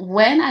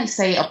 when I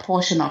say a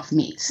portion of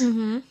meat,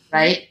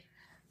 right?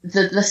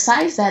 The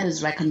size that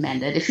is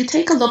recommended, if you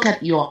take a look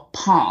at your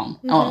palm,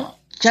 or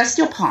just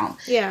your palm.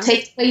 Yeah.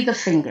 Take away the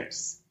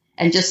fingers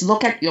and just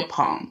look at your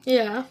palm.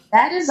 Yeah.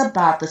 That is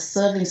about the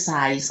serving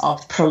size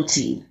of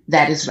protein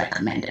that is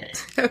recommended.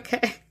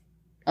 Okay.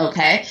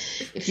 Okay?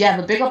 If you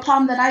have a bigger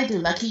palm than I do,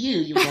 lucky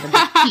you get a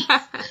big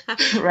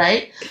piece,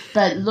 right?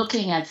 But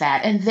looking at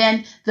that. And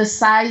then the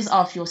size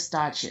of your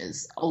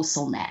starches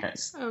also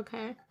matters.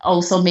 Okay.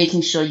 Also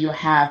making sure you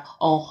have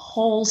a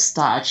whole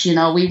starch.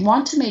 We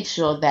want to make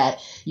sure that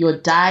your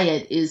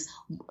diet is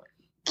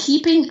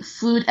keeping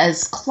food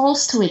as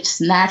close to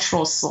its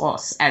natural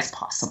source as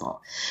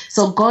possible.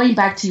 So going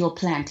back to your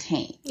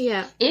plantain.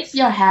 Yeah. If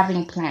you're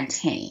having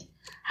plantain,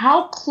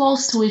 how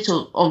close to its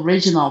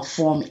original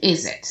form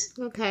is it?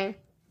 Okay.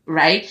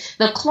 Right?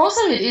 The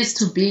closer it is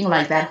to being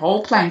like that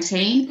whole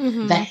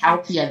plantain, the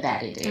healthier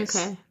that it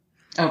is.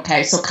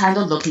 Okay, so kind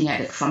of looking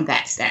at it from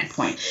that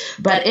standpoint.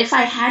 But if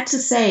I had to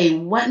say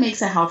what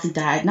makes a healthy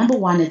diet, number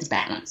one is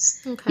balance.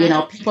 Okay.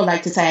 People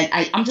like to say,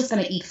 I'm just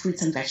going to eat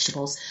fruits and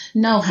vegetables.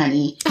 No,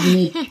 honey, you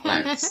need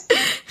balance.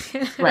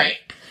 Right?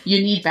 You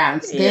need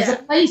balance. There's a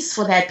place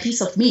for that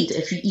piece of meat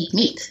if you eat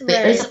meat.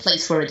 There is a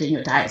place for it in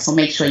your diet, so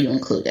make sure you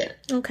include it.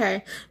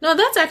 Okay. No,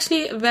 that's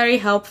actually very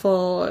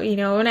helpful,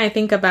 when I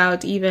think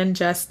about even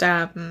just,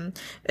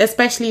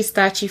 especially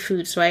starchy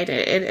foods, right?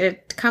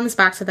 It comes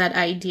back to that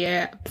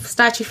idea,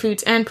 starchy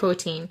foods and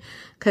protein.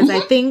 Because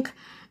I think,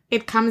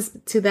 it comes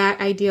to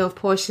that idea of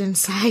portion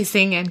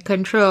sizing and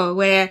control,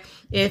 where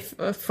if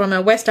from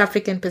a West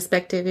African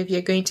perspective, if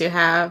you're going to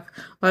have,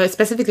 or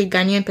specifically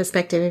Ghanaian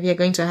perspective, if you're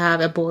going to have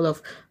a bowl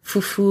of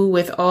fufu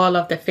with all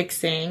of the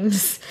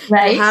fixings,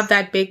 Right. you have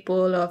that big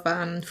bowl of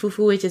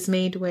fufu, which is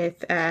made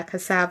with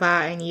cassava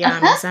and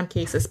yam, in some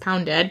cases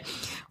pounded,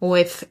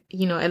 with,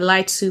 a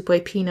light soup or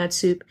a peanut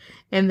soup.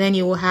 And then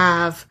you will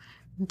have,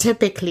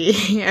 typically,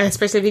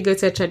 especially if you go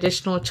to a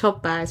traditional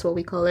chop bar, is what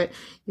we call it,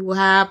 you will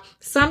have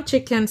some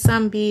chicken,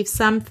 some beef,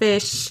 some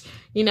fish,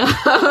 you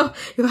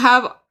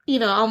have,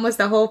 almost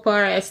the whole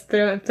forest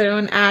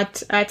thrown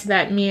at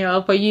that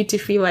meal for you to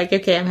feel like,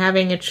 okay,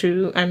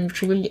 I'm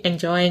truly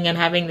enjoying and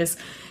having this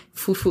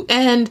fufu.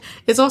 And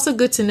it's also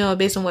good to know,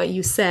 based on what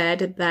you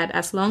said, that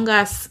as long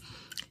as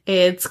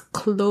it's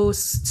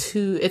close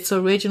to its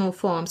original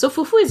form. So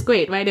fufu is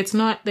great, right? It's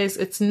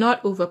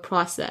not over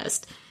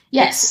processed.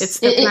 Yes. It's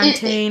the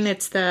plantain,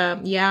 it's the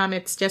yam,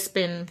 it's just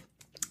been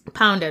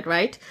pounded,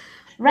 right?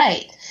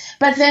 Right.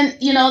 But then,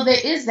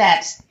 there is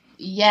that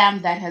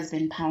yam that has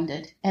been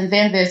pounded. And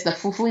then there's the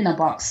fufu in a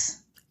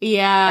box.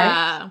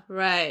 Yeah,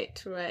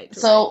 right.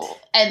 So,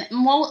 and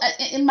more,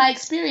 in my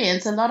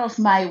experience, a lot of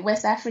my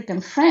West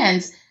African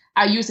friends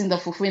are using the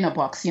fufu in a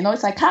box.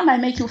 It's like, come, I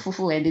make you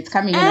fufu, and it's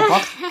coming in a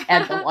box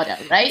and the water,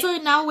 right? So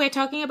now we're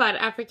talking about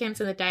Africans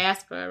in the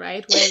diaspora,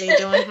 right? Where they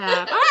don't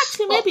have,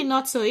 actually maybe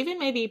not so, even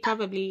maybe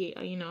probably,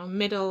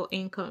 middle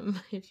income.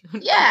 If you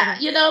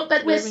want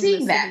but we're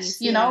seeing that,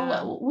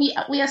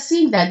 we are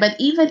seeing that. But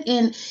even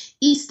in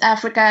East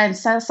Africa and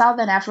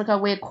Southern Africa,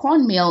 where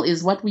cornmeal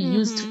is what we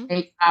use to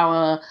make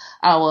our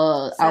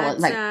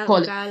like,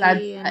 call it,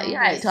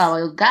 right,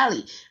 our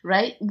ugali,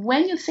 right?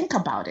 When you think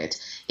about it,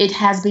 it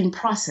has been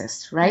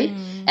processed, right?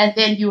 And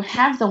then you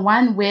have the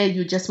one where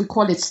we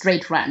call it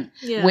straight run,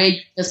 where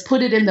you just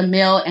put it in the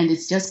mill and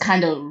it's just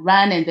kind of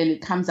run, and then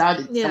it comes out.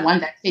 It's the one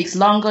that takes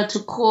longer to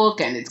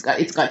cook, and it's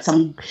got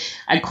some,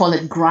 I call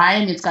it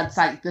grime. It's got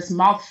like this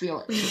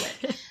mouthfeel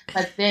to it.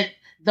 But then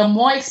the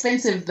more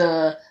expensive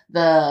the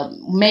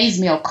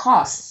maize meal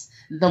costs,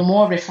 the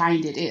more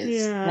refined it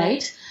is,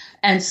 right?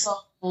 And so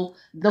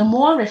the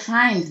more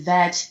refined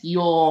that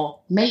your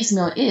maize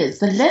meal is,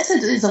 the less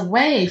it is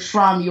away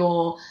from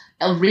your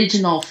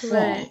original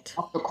form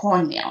of the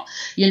cornmeal.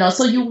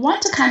 So you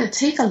want to kind of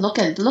take a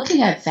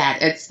looking at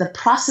that. It's the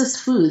processed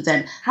foods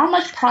and how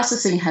much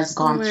processing has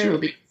gone through.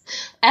 Because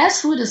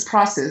as food is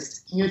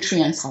processed,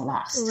 nutrients are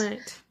lost.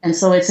 Right. And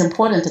so it's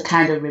important to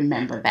kind of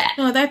remember that.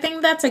 No, I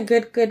think that's a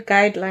good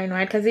guideline,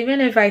 right? Because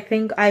even if I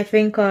think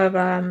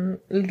of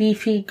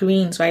leafy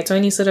greens, right? So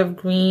any sort of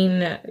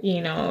green,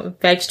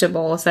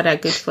 vegetables that are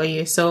good for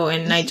you. So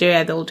in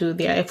Nigeria, they'll do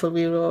their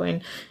efuriro,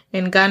 and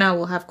in Ghana,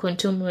 we'll have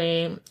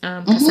kontomire,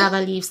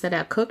 cassava leaves that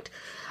are cooked.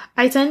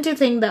 I tend to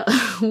think that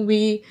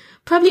we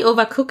probably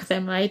overcook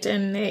them, right?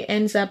 And it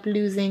ends up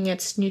losing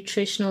its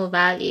nutritional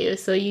value.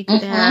 So you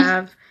could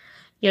have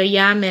your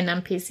yam and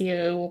ampesi,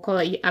 we'll call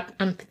it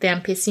the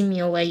ampesi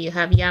meal, where you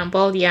have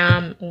boiled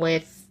yam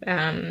with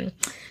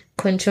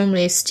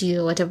kontomire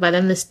stew or whatever.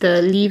 Then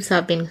the leaves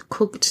have been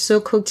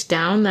cooked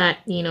down that,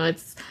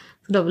 it's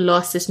sort of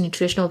lost its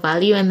nutritional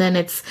value. And then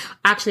it's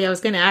actually, I was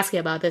going to ask you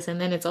about this,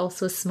 and then it's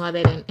also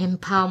smothered in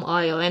palm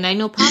oil. And I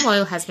know palm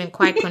oil has been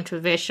quite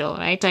controversial,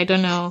 right? I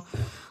don't know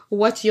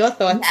what your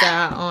thoughts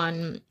are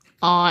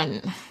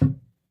on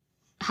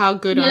how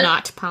good or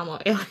not palm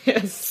oil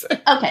is.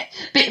 Okay.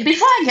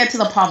 Before I get to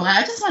the palm oil,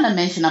 I just want to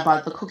mention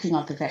about the cooking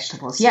of the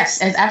vegetables.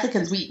 Yes, as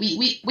Africans,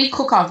 we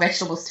cook our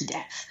vegetables to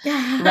death,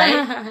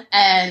 right?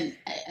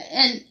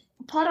 And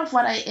part of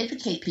what I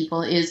educate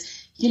people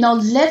is,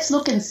 let's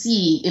look and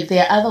see if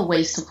there are other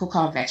ways to cook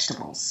our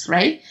vegetables,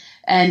 right?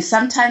 And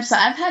sometimes, so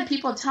I've had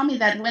people tell me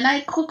that when I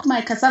cook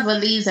my cassava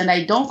leaves and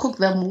I don't cook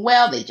them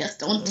well, they just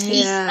don't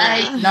taste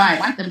right. No, I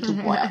want them to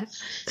boil.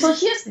 So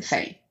here's the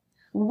thing.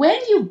 When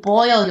you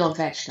boil your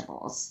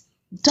vegetables,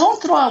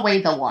 don't throw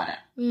away the water.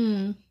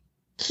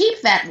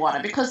 Keep that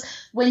water, because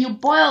when you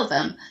boil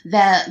them,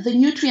 the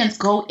nutrients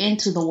go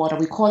into the water.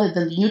 We call it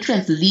the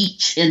nutrients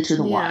leach into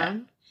the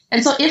water.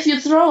 And so if you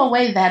throw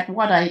away that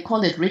water, I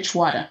call it rich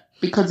water,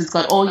 because it's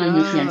got all your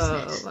nutrients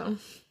in it.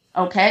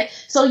 Okay?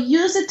 So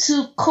use it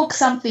to cook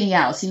something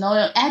else.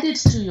 Add it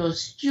to your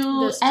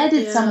stew, add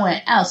it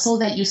somewhere else so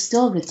that you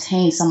still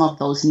retain some of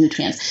those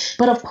nutrients.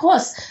 But of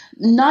course,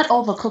 not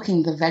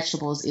overcooking the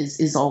vegetables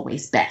is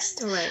always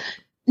best. Right.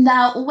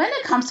 Now, when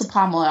it comes to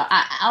palm oil,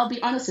 I'll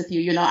be honest with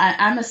you.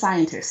 I'm a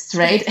scientist,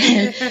 right?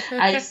 And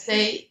I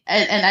say,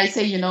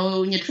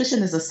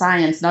 nutrition is a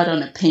science, not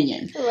an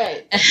opinion.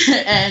 Right.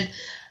 And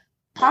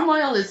palm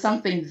oil is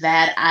something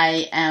that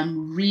I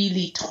am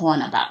really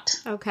torn about.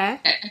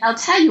 Okay. And I'll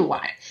tell you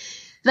why.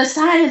 The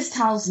science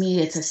tells me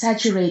it's a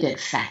saturated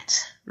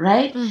fat,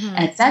 right?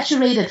 And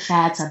saturated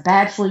fats are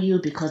bad for you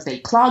because they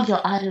clog your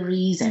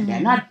arteries and they're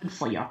not good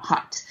for your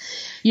heart.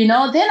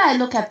 Then I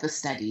look at the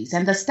studies,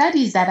 and the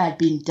studies that have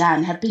been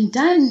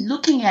done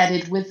looking at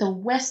it with a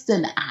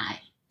Western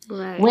eye,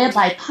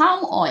 whereby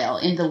palm oil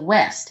in the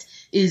West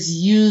is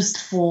used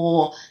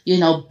for,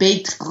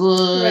 baked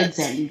goods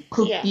and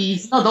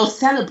cookies, those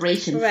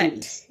celebration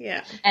foods.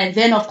 Yeah. And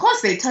then, of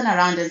course, they turn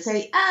around and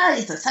say,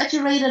 it's a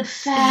saturated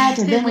fat.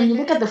 And then when you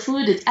look at the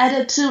food it's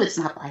added to, it's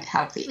not quite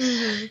healthy,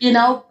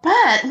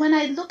 But when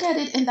I look at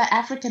it in the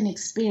African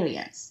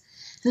experience,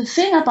 the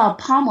thing about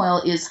palm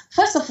oil is,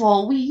 first of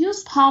all, we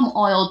use palm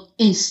oil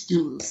in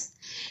stews.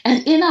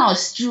 And in our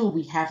stew,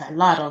 we have a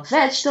lot of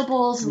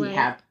vegetables. We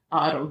have a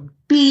lot of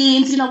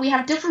beans. We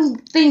have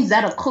different things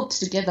that are cooked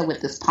together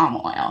with this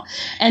palm oil.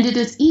 And it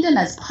is eaten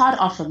as part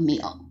of a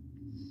meal,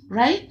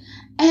 right?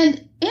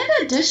 And in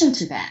addition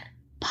to that,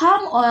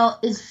 palm oil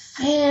is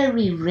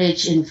very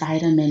rich in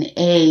vitamin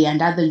A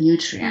and other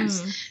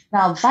nutrients.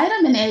 Now,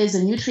 vitamin A is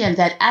a nutrient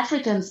that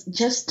Africans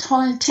just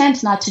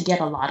tend not to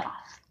get a lot of.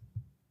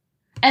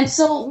 And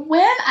so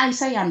when I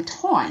say I'm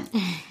torn,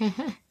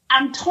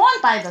 I'm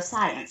torn by the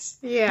science.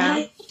 Yeah. But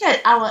I look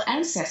at our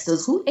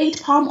ancestors who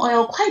ate palm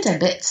oil quite a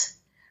bit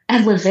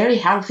and were very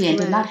healthy and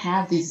did not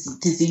have these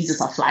diseases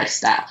of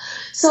lifestyle.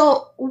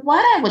 So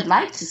what I would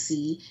like to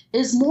see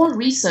is more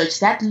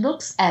research that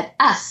looks at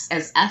us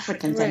as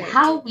Africans and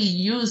how we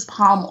use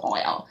palm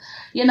oil.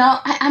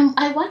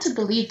 I want to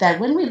believe that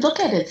when we look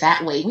at it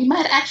that way, we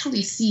might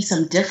actually see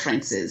some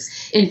differences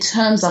in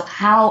terms of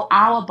how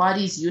our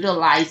bodies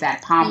utilize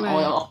that palm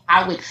oil,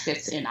 how it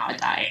fits in our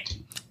diet.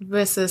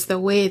 Versus the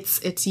way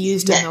it's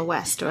used in the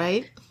West,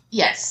 right?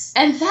 Yes.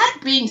 And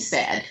that being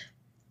said,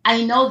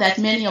 I know that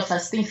many of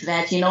us think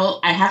that,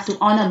 I have to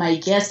honor my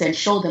guests and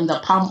show them the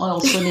palm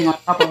oil swimming on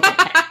top of the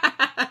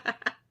pan.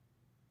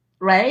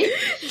 Right?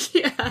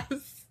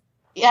 Yes.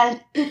 Yeah,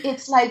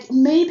 it's like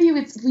maybe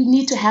we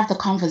need to have the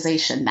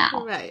conversation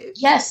now. Right.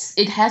 Yes,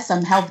 it has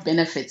some health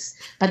benefits,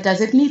 but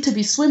does it need to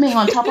be swimming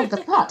on top of the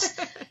pot?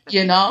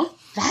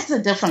 That's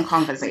a different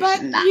conversation.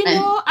 But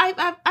now.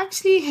 I've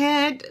actually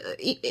heard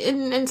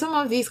in some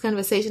of these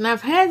conversations,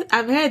 I've heard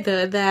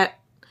that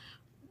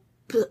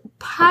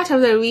part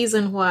of the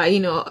reason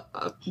why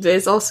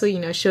there's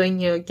also showing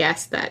your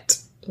guests that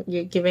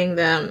you're giving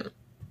them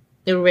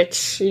a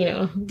rich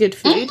good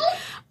food.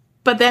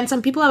 But then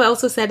some people have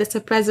also said it's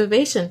a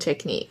preservation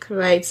technique,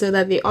 right? So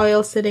that the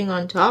oil sitting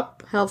on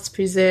top helps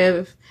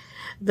preserve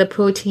the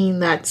protein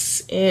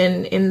that's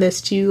in the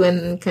stew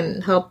and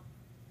can help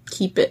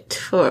keep it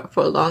for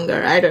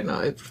longer. I don't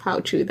know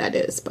how true that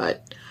is,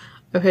 but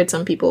I've heard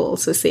some people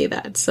also say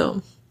that.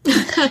 So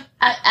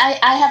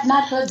I have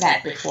not heard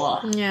that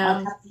before. Yeah.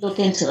 I'll have to look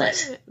into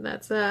it.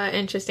 That's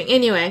interesting.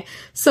 Anyway,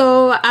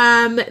 so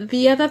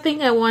the other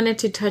thing I wanted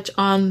to touch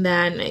on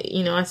then,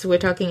 as we're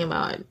talking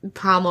about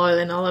palm oil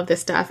and all of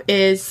this stuff,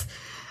 is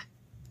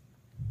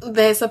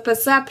there's a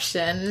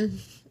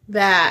perception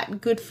that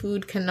good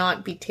food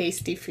cannot be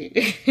tasty food.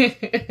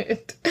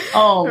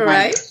 Oh,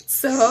 right.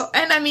 So,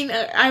 and I mean,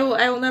 I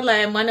will not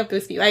lie, I'm one of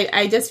those people.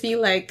 I just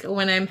feel like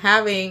when I'm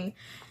having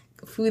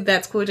food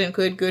that's quote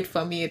unquote good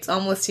for me, it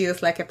almost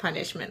feels like a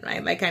punishment,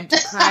 right? Like I'm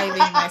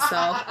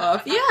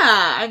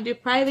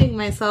depriving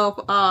myself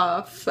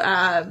of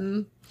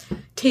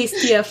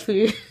tastier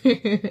food.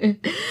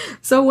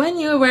 So when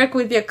you work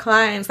with your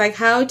clients, like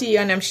how do you,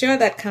 and I'm sure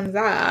that comes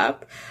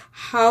up,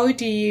 how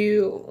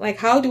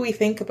do we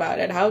think about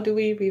it? How do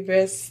we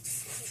reverse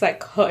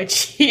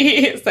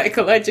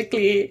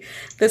psychologically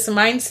this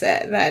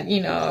mindset that,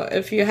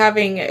 if you're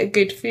having a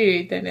good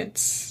food, then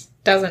it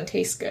doesn't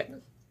taste good?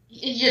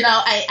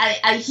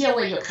 I hear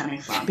where you're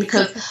coming from,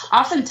 because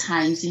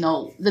oftentimes,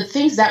 the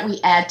things that we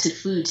add to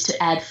food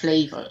to add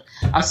flavor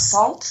are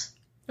salt,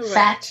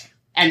 fat,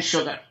 and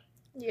sugar.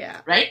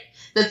 Yeah. Right?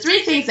 The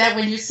three things that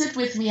when you sit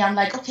with me, I'm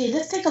like, okay,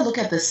 let's take a look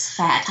at this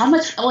fat. How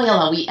much oil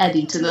are we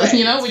adding to this?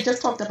 We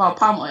just talked about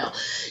palm oil,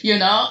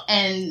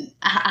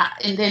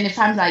 and then if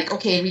I'm like,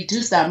 okay,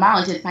 reduce the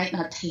amount, it might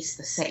not taste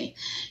the same,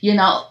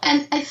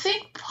 and I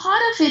think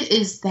part of it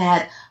is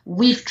that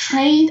we've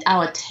trained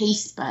our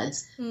taste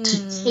buds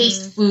to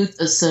taste food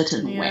a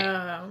certain way.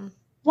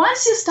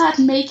 Once you start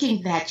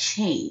making that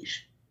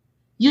change,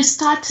 you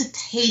start to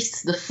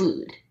taste the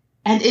food,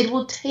 and it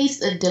will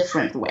taste a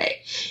different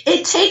way.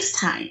 It takes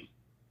time.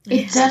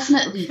 It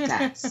definitely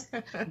does.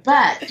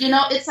 But,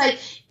 it's like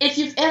if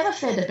you've ever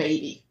fed a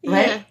baby,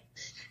 right? Yeah.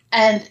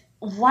 And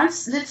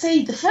once, let's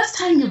say the first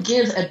time you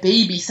give a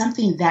baby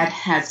something that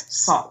has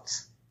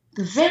salt,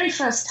 the very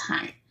first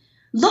time,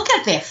 look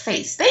at their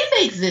face. They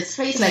make this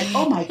face like,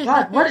 oh my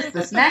God, what is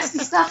this nasty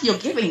stuff you're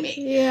giving me?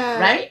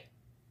 Yeah. Right?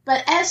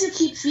 But as you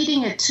keep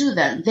feeding it to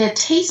them, their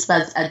taste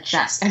buds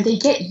adjust and they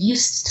get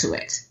used to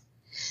it.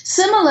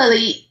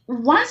 Similarly,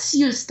 once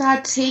you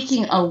start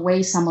taking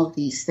away some of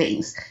these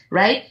things,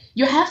 right,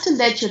 you have to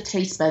let your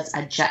taste buds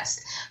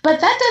adjust. But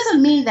that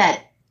doesn't mean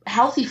that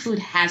healthy food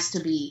has to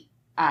be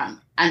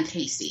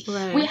untasty.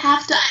 Right. We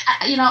have to,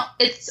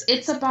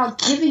 it's about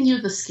giving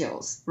you the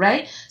skills,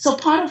 right? So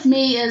part of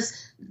me is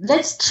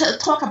let's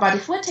talk about,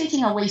 if we're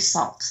taking away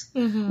salt,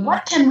 Mm-hmm.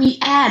 what can we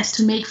add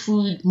to make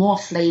food more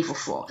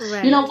flavorful?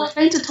 Right. You know, we're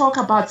going to talk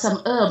about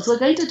some herbs. We're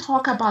going to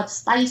talk about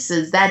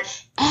spices that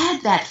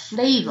add that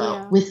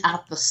flavor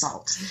without the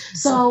salt.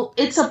 So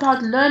it's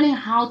about learning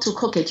how to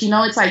cook it. You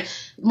know, it's like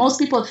most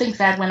people think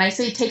that when I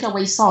say take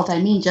away salt, I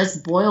mean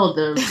just boil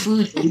the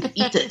food and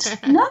eat it.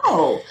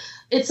 No.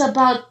 It's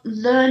about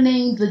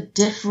learning the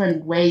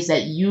different ways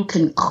that you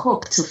can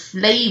cook to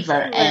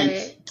flavor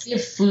and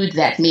give food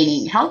that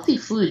meaning. Healthy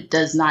food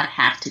does not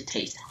have to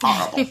taste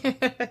horrible.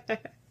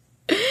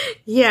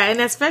 Yeah,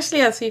 and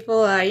especially as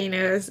people are,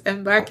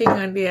 embarking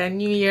on their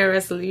New Year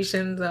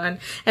resolutions and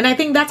I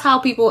think that's how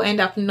people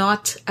end up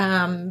not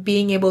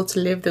being able to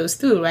live those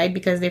through, right?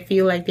 Because they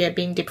feel like they're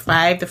being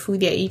deprived. The food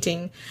they're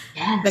eating,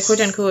 the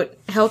quote unquote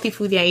healthy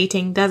food they're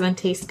eating doesn't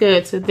taste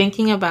good. So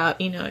thinking about,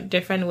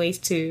 different ways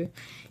to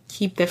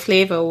keep the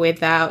flavor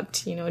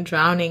without,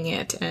 drowning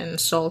it in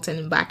salt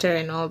and butter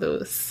and all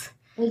those.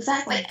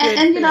 Exactly.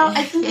 And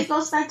I think it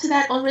goes back to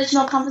that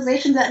original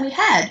conversation that we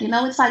had.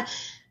 It's like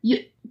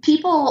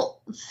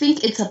people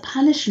think it's a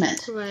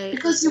punishment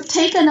because you've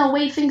taken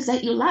away things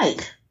that you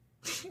like,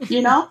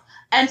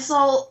 And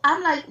so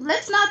I'm like,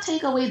 let's not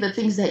take away the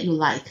things that you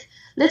like.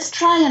 Let's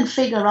try and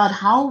figure out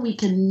how we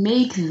can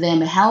make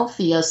them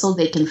healthier so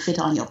they can fit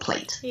on your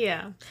plate.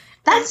 Yeah.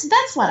 That's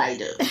what I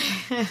do.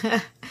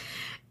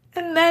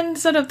 And then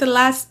sort of the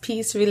last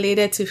piece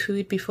related to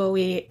food before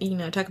we,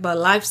 talk about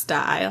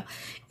lifestyle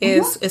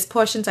is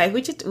portion size,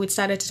 which we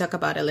started to talk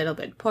about a little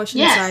bit.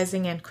 Portion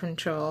sizing and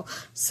control.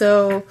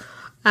 So,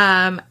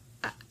 I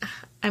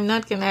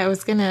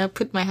was gonna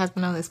put my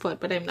husband on the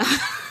spot, but I'm not.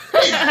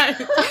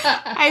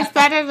 I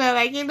started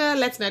with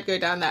let's not go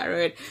down that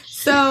road.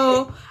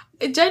 So,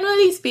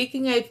 generally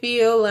speaking, I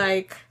feel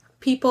like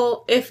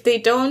people, if they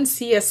don't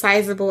see a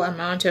sizable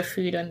amount of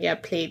food on their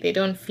plate, they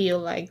don't feel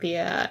like they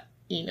are,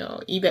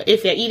 either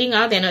if they're eating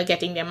out, they're not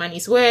getting their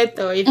money's worth,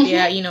 or if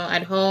they're,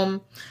 at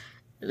home,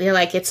 they're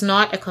like, it's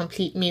not a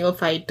complete meal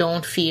if I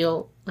don't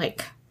feel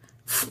like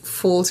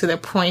full to the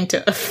point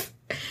of,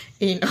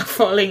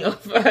 falling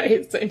over,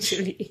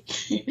 essentially.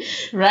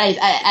 Right.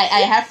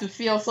 I have to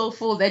feel so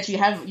full that you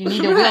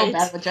need a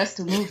wheelbarrow just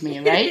to move me,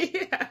 right?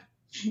 Yeah.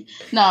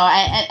 No,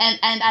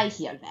 and I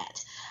hear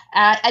that.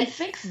 I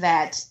think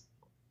that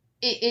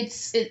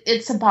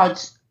it's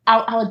about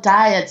our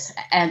diets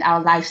and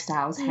our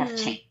lifestyles have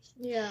changed.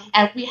 Yeah.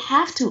 And we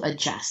have to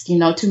adjust,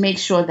 to make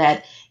sure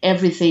that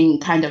everything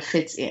kind of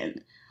fits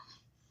in.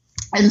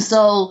 And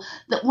so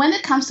when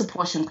it comes to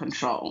portion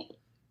control,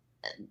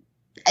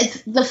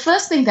 the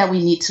first thing that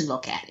we need to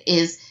look at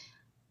is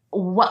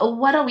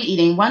what are we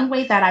eating? One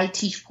way that I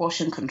teach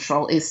portion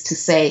control is to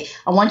say,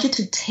 I want you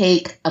to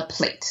take a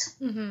plate.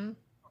 Mm-hmm.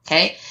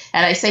 Okay?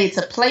 And I say it's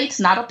a plate,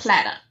 not a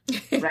platter.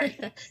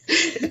 Right?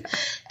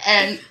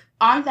 And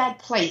on that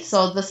plate,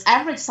 so the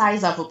average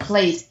size of a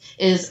plate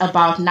is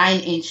about 9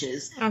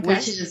 inches,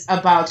 which is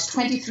about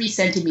 23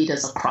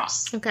 centimeters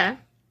across. Okay.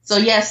 So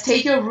yes,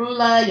 take your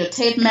ruler, your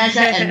tape measure,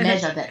 and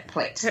measure that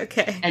plate.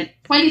 Okay. And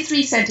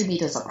 23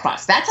 centimeters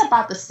across. That's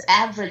about the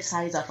average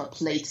size of a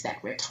plate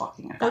that we're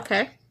talking about.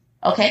 Okay.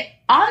 Okay.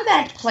 On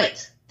that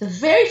plate, the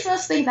very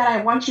first thing that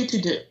I want you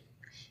to do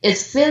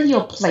is fill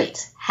your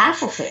plate,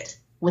 half of it,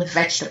 with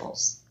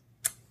vegetables.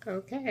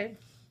 Okay.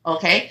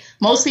 Okay.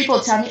 Most people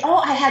tell me,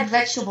 I had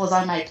vegetables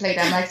on my plate.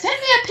 I'm like, send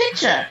me a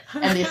picture.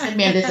 And they send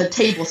me, and there's a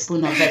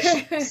tablespoon of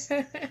vegetables.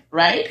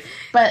 Right?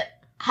 But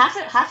half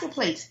your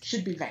plate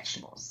should be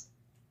vegetables.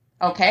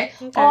 Okay?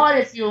 Or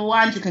if you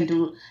want, you can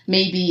do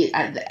maybe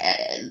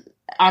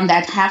on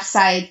that half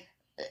side,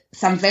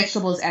 some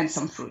vegetables and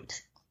some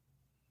fruit.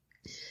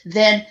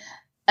 Then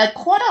a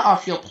quarter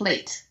of your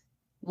plate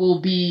will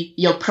be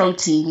your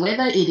protein,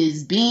 whether it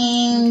is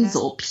beans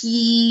or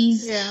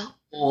peas. Yeah.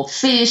 Or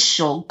fish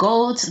or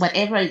goat,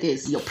 whatever it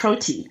is, your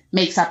protein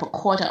makes up a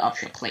quarter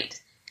of your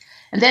plate.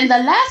 And then the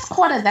last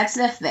quarter that's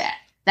left there,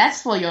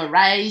 that's for your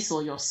rice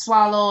or your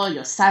swallow,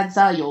 your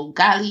sadza, your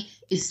ugali,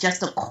 is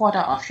just a quarter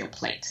of your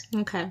plate.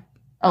 Okay.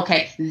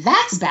 Okay,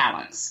 that's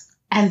balance.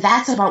 And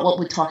that's about what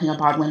we're talking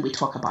about when we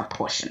talk about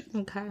portion.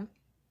 Okay.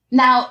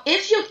 Now,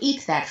 if you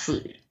eat that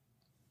food,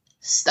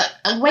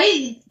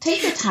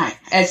 take your time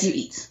as you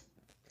eat.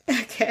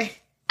 Okay.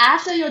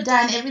 After you're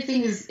done,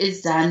 everything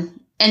is done,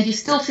 and you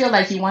still feel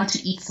like you want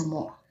to eat some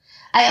more.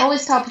 I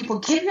always tell people,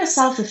 give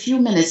yourself a few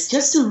minutes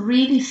just to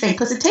really think,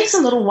 because it takes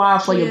a little while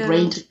for your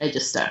brain to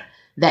register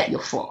that you're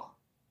full.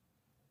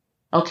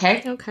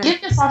 Okay?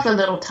 Give yourself a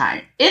little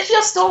time. If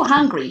you're still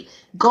hungry,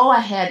 go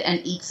ahead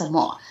and eat some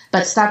more,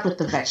 but start with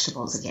the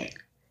vegetables again.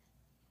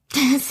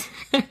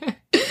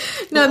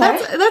 No,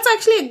 that's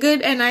actually a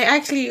good, and I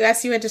actually,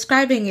 as you were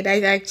describing it,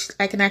 I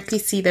can actually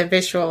see the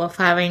visual of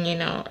having,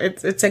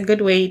 it's a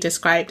good way you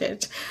described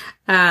it.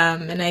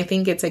 And I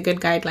think it's a good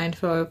guideline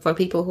for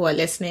people who are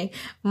listening.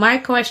 My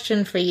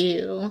question for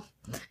you,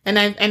 and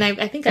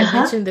I think I've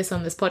mentioned this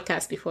on this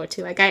podcast before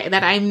too,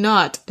 that I'm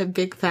not a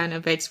big fan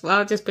of vegetables.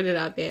 I'll just put it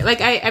out there.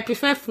 Like I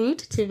prefer fruit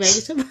to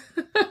vegetables.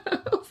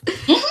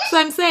 So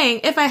I'm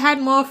saying, if I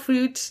had more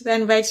fruit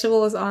than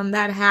vegetables on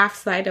that half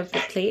side of the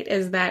plate,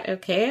 is that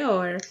okay?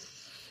 Or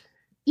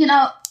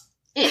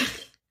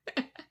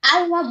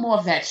I want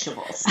more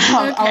vegetables.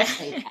 I'll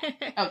say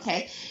that.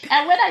 Okay.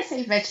 And when I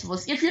say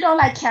vegetables, if you don't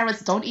like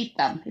carrots, don't eat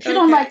them. If you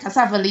don't like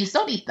cassava leaves,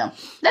 don't eat them.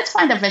 Let's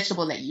find a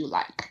vegetable that you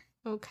like.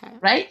 Okay.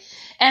 Right?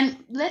 And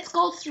let's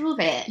go through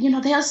there.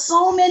 There are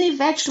so many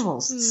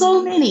vegetables.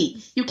 So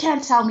many. You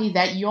can't tell me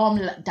that Yom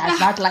does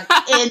not like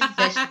any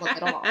vegetable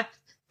at all.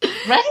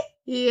 Right?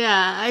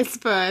 Yeah, I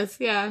suppose.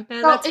 Yeah.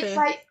 No, so that's it's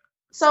fair.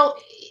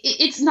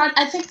 it's not,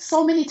 I think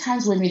so many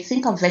times when we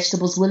think of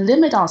vegetables, we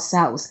limit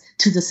ourselves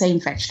to the same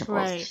vegetables.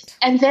 Right.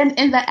 And then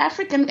in the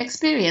African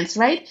experience,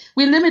 right,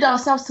 we limit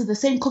ourselves to the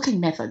same cooking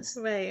methods.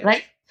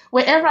 Right?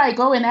 Wherever I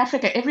go in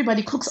Africa,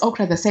 everybody cooks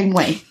okra the same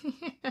way.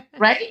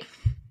 Right?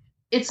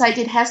 It's like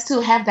it has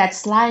to have that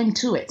slime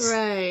to it.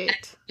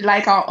 Right.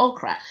 Like our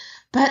okra.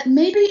 But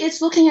maybe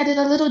it's looking at it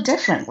a little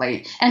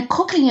differently and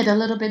cooking it a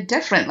little bit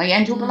differently.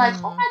 And you'll be like,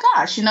 oh my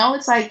gosh,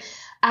 it's like,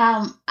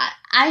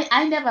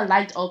 I never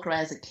liked okra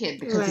as a kid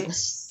because it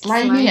was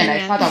slimy and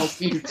I thought I was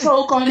going to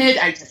choke on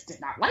it. I just did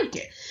not like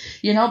it,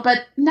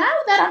 But now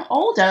that I'm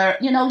older,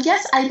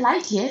 yes, I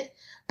like it,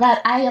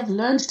 but I have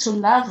learned to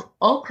love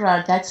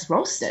okra that's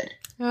roasted.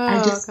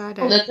 I just put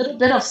a little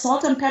bit of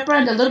salt and pepper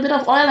and a little bit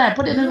of oil and I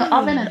put it in the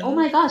oven and oh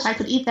my gosh, I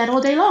could eat that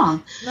all day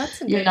long. That's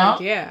a good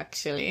idea,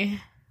 actually.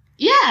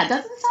 Yeah,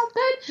 doesn't it sound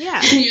good?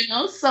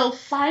 Yeah. So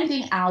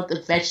finding out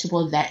the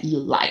vegetable that you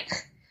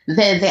like,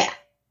 they're there.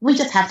 We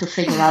just have to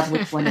figure out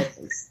which one it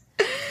is.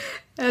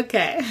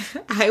 Okay.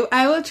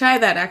 I will try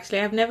that,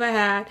 actually. I've never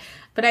had,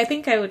 but I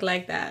think I would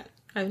like that.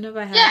 I've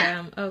never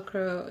had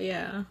okra.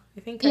 Yeah. I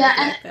think I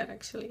would like that,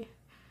 actually.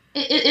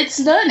 It's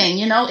learning,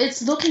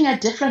 it's looking at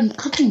different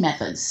cooking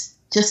methods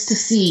just to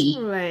see.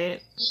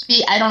 Right.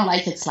 Maybe I don't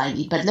like it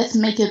slimy, but let's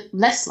make it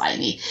less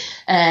slimy.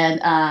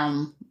 And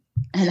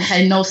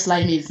I know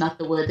slimy is not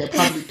the word. They're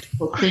probably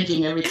people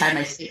cringing every time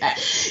I say that,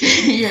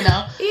 Yeah,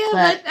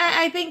 but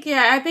I think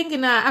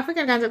in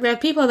African context, there are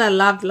people that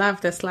love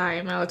the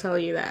slime. I'll tell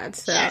you that.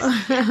 So,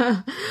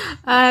 yes.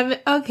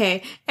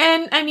 Okay.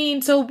 And I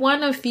mean, so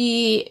one of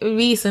the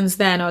reasons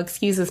then, or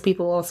excuses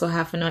people also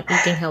have for not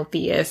eating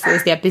healthy is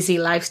their busy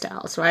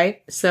lifestyles,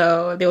 right?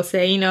 So they'll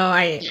say,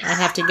 I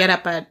have to get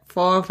up at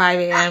 4 or 5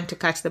 a.m. to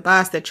catch the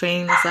bus, the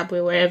train, the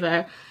subway,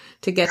 wherever,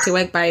 to get to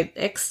work by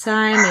X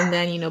time. And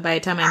then, by the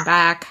time I'm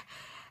back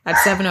at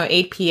 7 or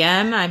 8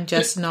 p.m., I'm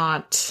just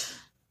not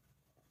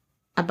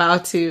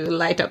about to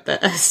light up the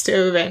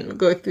stove and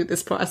go through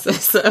this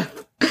process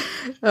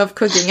of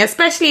cooking,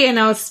 especially, and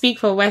I'll speak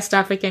for West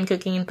African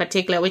cooking in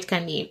particular, which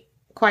can be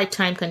quite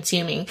time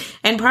consuming.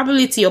 And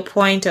probably to your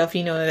point of,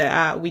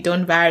 we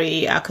don't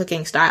vary our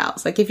cooking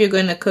styles. Like if you're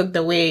going to cook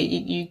the way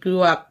you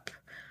grew up,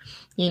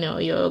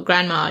 your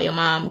grandma, your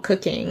mom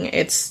cooking,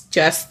 it's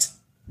just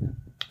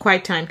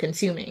quite time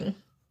consuming.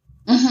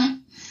 Mm-hmm.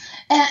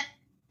 And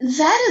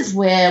that is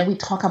where we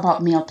talk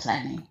about meal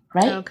planning,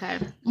 right? Okay.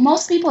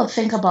 Most people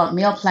think about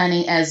meal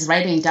planning as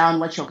writing down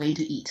what you're going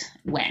to eat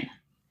when.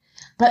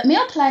 But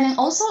meal planning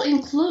also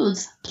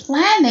includes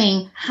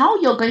planning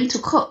how you're going to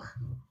cook.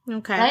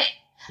 Okay. Right?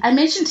 I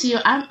mentioned to you,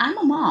 I'm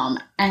a mom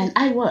and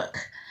I work.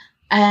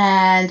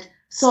 And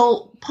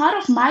so part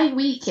of my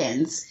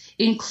weekends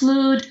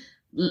include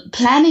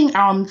planning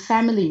our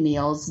family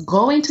meals,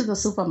 going to the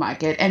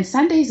supermarket, and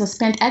Sundays are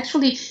spent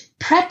actually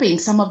prepping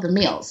some of the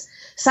meals.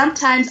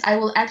 Sometimes I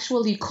will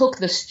actually cook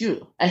the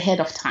stew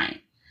ahead of time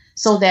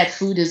so that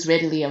food is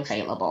readily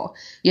available,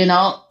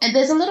 and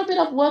there's a little bit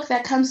of work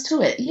that comes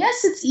to it.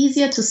 Yes, it's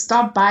easier to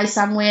stop by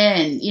somewhere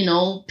and,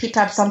 pick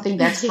up something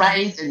that's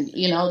fried and,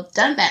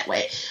 done that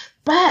way.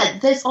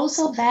 But there's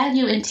also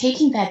value in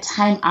taking that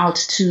time out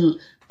to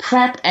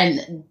prep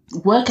and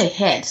work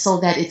ahead so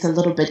that it's a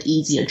little bit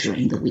easier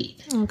during the week.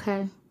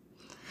 Okay.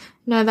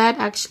 No, that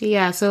actually,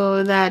 yeah.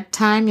 So that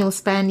time you'll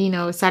spend,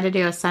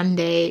 Saturday or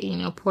Sunday,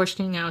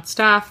 portioning out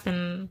stuff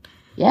and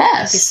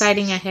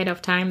deciding ahead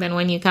of time. Then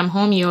when you come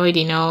home, you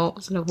already know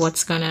sort of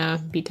what's going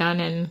to be done.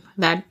 And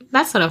that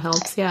sort of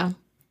helps. Yeah.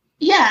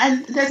 Yeah,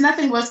 and there's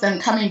nothing worse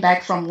than coming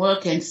back from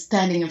work and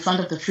standing in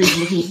front of the fridge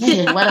looking,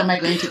 hey, what am I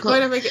going to cook?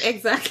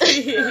 Exactly.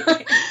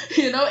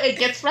 It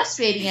gets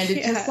frustrating, and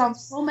it just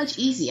sounds so much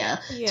easier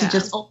to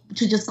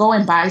just go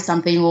and buy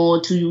something or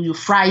to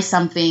fry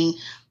something.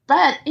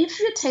 But if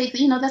you take,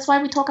 that's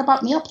why we talk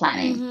about meal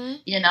planning.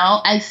 Mm-hmm.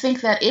 I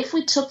think that if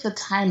we took the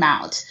time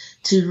out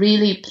to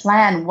really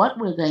plan what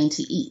we're going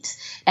to eat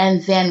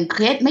and then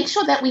make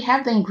sure that we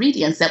have the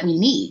ingredients that we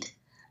need,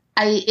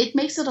 it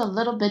makes it a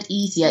little bit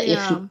easier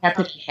if you prep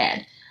it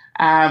ahead.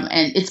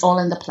 And it's all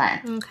in the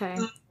plan. Okay.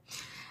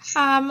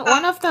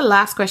 One of the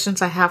last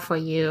questions I have for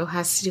you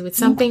has to do with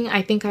something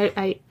I think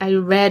I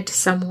read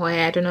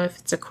somewhere. I don't know if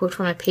it's a quote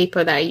from a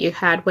paper that you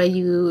had where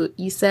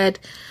you said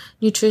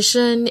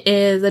nutrition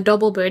is a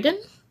double burden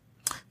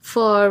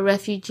for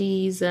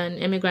refugees and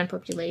immigrant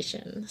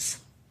populations.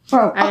 Oh,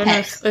 okay. I don't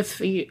know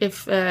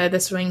if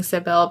this rings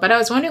a bell, but I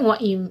was wondering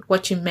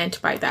what you meant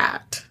by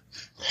that.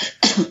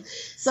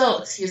 So,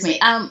 excuse me.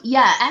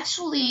 Yeah,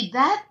 actually,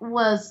 that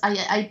was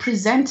I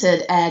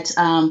presented at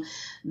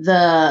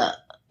the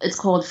it's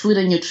called Food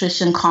and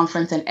Nutrition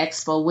Conference and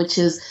Expo, which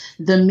is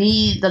the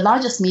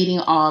largest meeting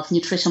of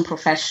nutrition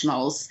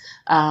professionals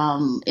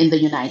in the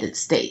United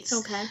States.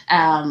 Okay.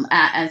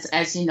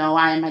 As you know,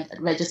 I am a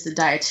registered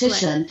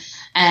dietitian, right.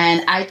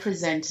 And I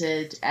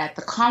presented at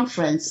the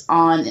conference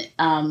on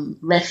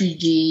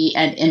refugee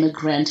and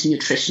immigrant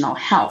nutritional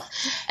health,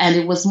 and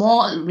it was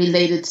more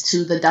related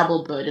to the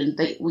double burden.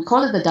 We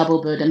call it the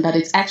double burden, but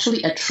it's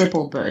actually a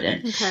triple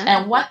burden. Okay.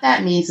 And what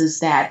that means is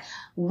that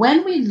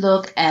when we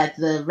look at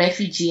the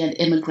refugee and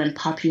immigrant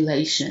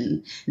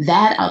population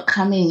that are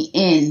coming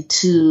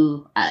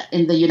into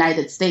in the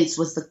United States,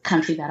 was the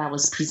country that I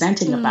was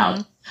presenting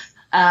about.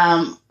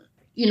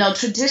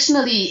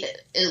 Traditionally,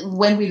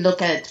 when we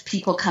look at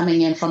people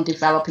coming in from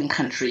developing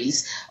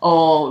countries,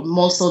 or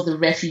most of the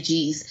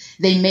refugees,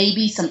 there may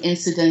be some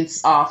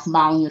incidents of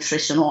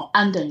malnutrition or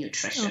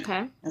undernutrition.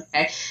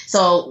 Okay.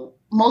 So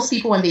most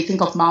people, when they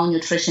think of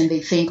malnutrition, they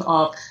think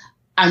of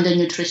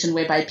undernutrition,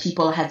 whereby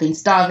people have been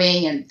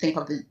starving, and think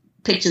of the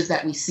pictures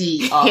that we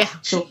see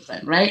of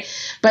children, right?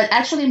 But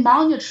actually,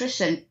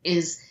 malnutrition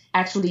is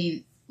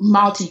actually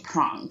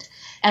multi-pronged.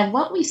 And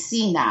what we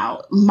see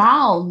now,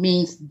 mal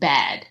means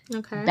bad,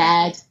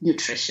 bad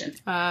nutrition.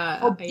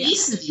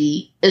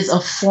 Obesity is a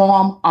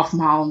form of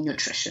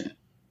malnutrition.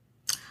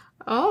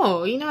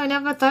 Oh, I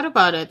never thought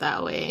about it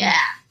that way. Yeah.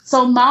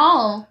 So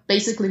mal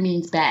basically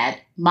means bad.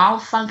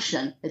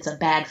 Malfunction, it's a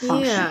bad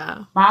function.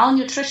 Yeah.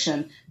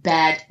 Malnutrition,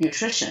 bad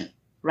nutrition,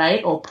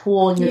 right? Or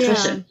poor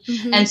nutrition. Yeah.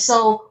 Mm-hmm. And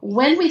so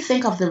when we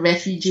think of the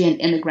refugee and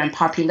immigrant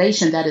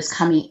population that is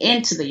coming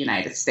into the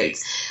United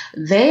States,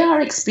 they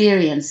are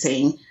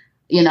experiencing,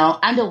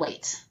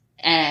 underweight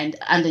and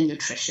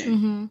undernutrition.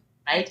 Mm-hmm.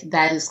 Right?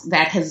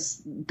 That has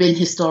been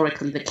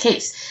historically the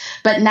case.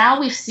 But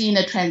now we've seen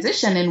a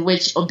transition in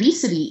which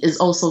obesity is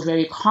also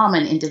very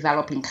common in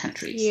developing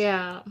countries.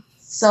 Yeah.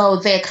 So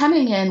they're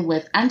coming in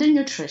with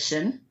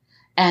undernutrition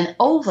and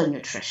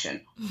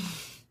overnutrition.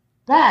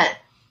 But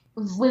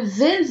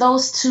within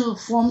those two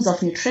forms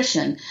of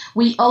nutrition,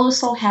 we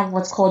also have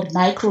what's called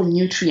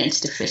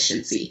micronutrient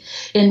deficiency,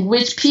 in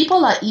which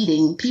people are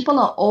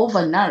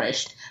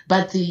overnourished,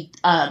 but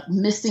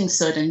missing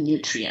certain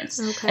nutrients.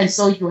 Okay. And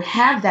so you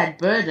have that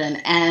burden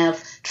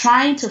of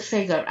trying to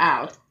figure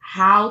out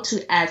how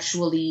to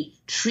actually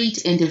treat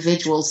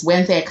individuals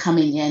when they're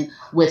coming in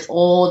with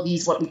all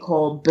these what we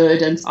call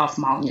burdens of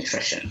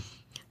malnutrition.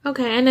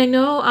 Okay, and I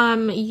know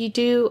you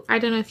do, I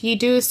don't know if you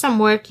do some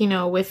work,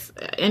 with,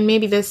 and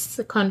maybe this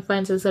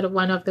conference is sort of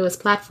one of those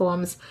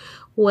platforms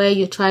where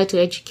you try to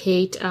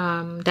educate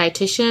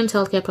dietitians,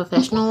 healthcare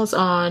professionals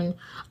on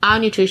our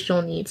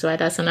nutritional needs,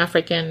 right, as an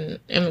African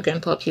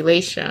immigrant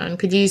population.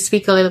 Could you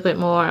speak a little bit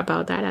more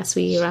about that as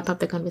we wrap up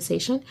the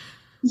conversation?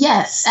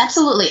 Yes,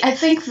 absolutely. I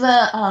think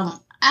the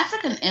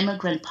African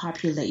immigrant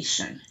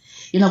population,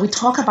 we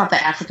talk about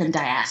the African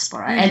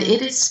diaspora, and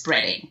it is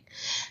spreading.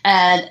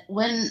 And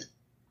when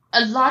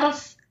a lot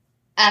of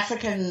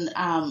African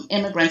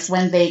immigrants,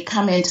 when they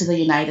come into the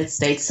United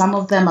States, some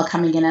of them are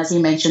coming in, as we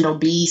mentioned,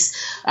 obese.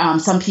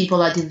 Some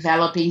people are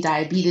developing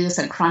diabetes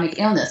and chronic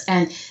illness.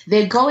 And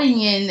they're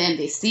going in and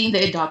they're seeing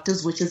their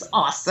doctors, which is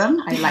awesome.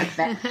 I like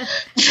that.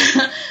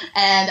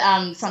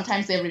 And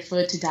sometimes they're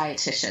referred to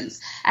dietitians.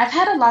 I've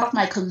had a lot of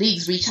my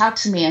colleagues reach out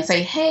to me and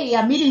say, hey,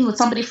 I'm meeting with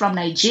somebody from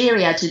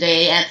Nigeria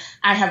today, and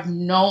I have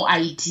no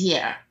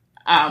idea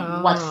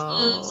what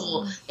foods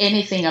or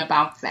anything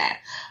about that,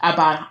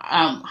 about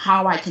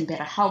how I can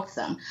better help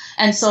them.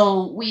 And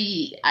so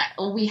we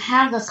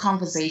have this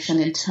conversation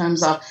in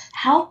terms of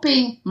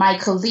helping my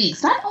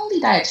colleagues, not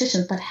only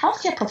dietitians, but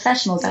healthcare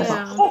professionals as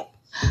a whole,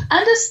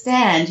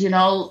 understand,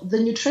 the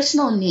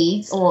nutritional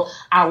needs or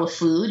our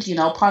food.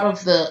 Part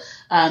of the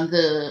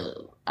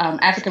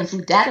African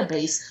food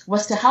database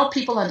was to help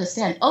people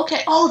understand,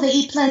 okay, they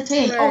eat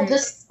plantain. Right. Oh,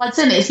 this what's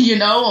in it,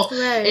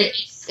 Right.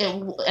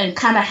 And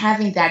kind of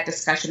having that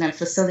discussion and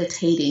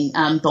facilitating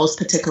those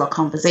particular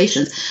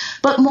conversations.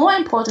 But more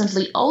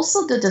importantly,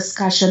 also the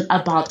discussion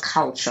about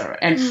culture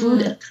and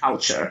food and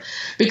culture,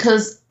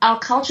 because our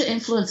culture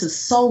influences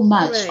so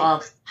much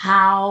of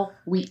how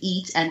we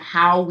eat and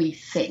how we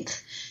think.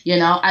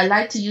 I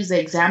like to use the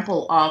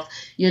example of,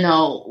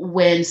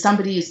 when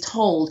somebody is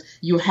told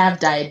you have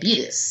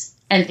diabetes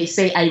and they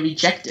say, I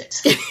reject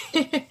it.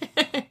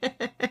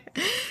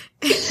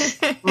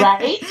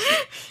 Right?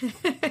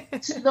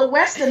 To the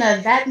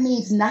Westerner, that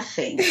means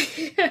nothing,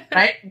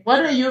 right?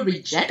 What are you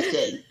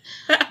rejecting?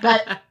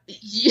 But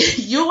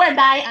you and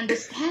I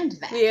understand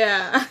that.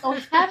 Yeah. So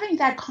having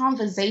that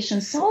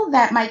conversation so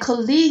that my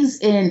colleagues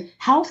in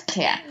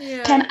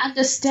healthcare can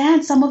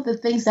understand some of the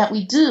things that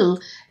we do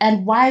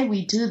and why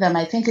we do them,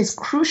 I think is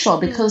crucial,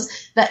 because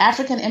the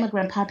African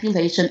immigrant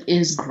population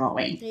is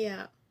growing.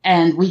 Yeah.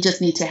 And we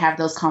just need to have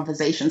those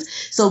conversations.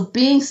 So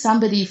being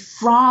somebody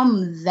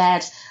from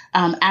that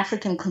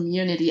African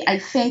community, I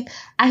think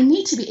I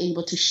need to be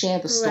able to share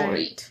the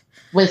story. Right.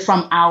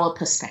 from our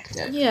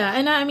perspective. Yeah,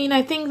 and I mean,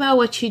 I think that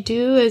what you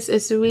do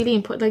is really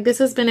important. Like, this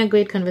has been a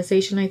great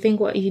conversation. I think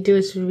what you do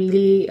is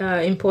really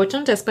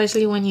important,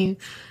 especially when you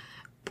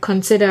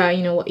consider,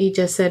 what you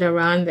just said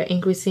around the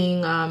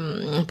increasing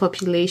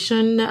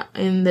population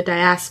in the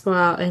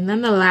diaspora, and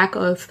then the lack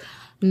of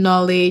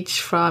knowledge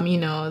from,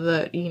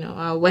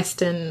 our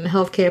Western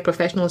healthcare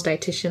professionals,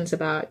 dietitians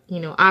about,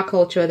 our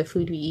culture, the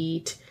food we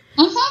eat,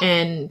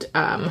 and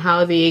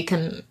how they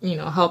can,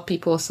 help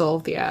people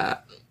solve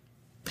their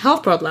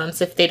health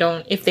problems if they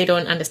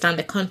don't understand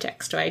the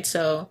context, right?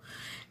 So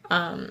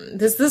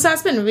this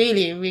has been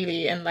really,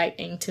 really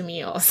enlightening to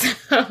me also.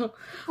 Thank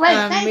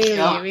really,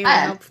 you. really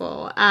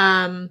helpful.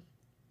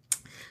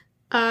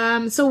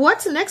 So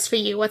what's next for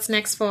you? What's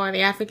next for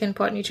the African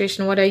Pot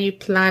Nutrition? What are you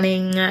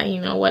planning?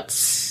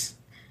 What's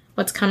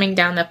coming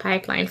down the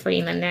pipeline for you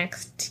in the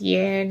next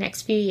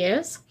few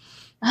years?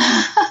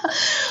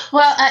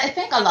 Well, I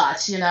think a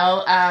lot,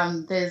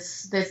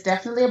 there's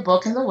definitely a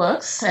book in the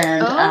works,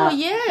 and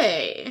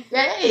yay!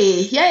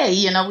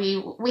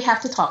 We have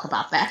to talk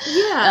about that,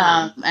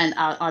 and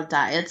our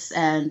diets,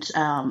 and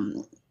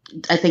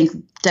I think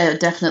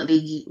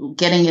definitely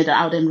getting it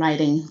out in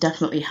writing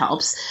definitely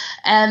helps.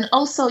 And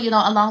also,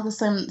 along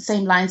the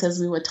same lines as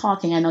we were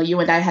talking, I know you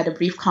and I had a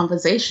brief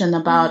conversation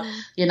about,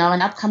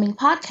 an upcoming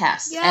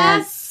podcast.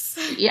 Yes.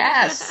 And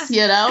yes,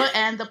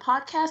 and the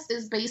podcast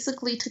is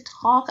basically to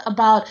talk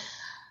about,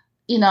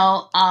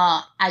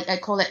 I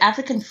call it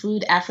African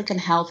food, African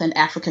health, and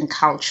African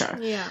culture.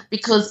 Yeah.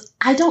 Because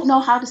I don't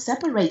know how to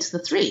separate the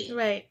three.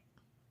 Right.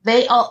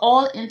 They are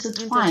all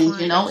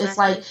intertwined, Exactly. It's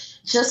like,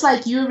 just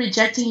like you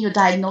rejecting your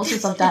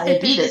diagnosis of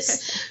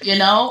diabetes,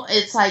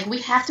 it's like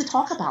we have to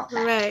talk about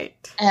that. Right.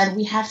 And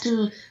we have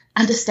to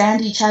understand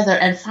each other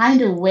and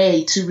find a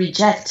way to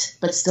reject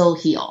but still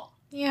heal.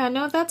 Yeah,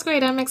 no, that's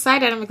great. I'm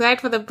excited. I'm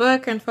excited for the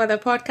book and for the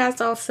podcast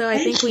also. I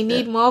think we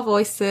need more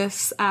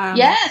voices.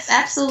 Yes,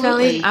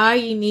 absolutely. Telling our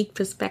unique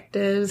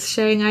perspectives,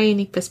 sharing our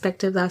unique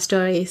perspectives, our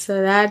stories.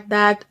 So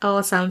that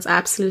all sounds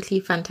absolutely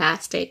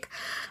fantastic.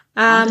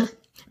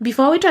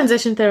 Before we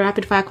transition to the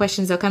rapid fire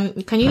questions, though,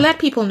 can you let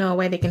people know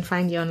where they can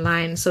find you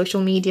online,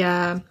 social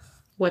media,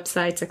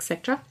 websites,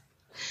 etc.?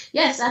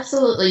 Yes,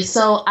 absolutely.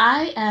 So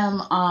I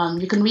am,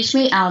 you can reach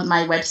me on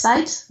my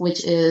website,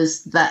 which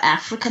is The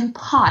African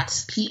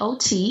Pot,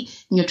 P-O-T,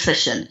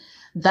 Nutrition,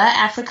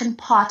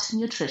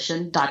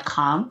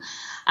 theafricanpotnutrition.com.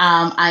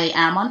 I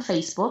am on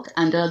Facebook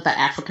under The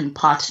African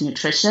Pot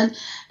Nutrition,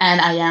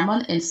 and I am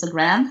on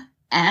Instagram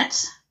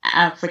at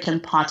African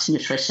Pot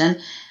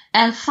Nutrition.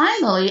 And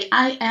finally,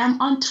 I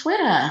am on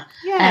Twitter.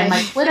 Yay. And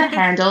my Twitter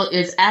handle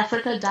is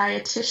Africa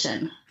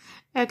Dietitian.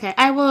 Okay,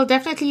 I will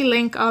definitely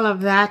link all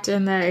of that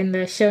in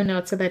the show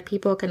notes so that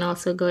people can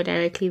also go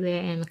directly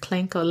there and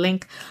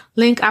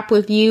link up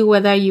with you,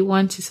 whether you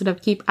want to sort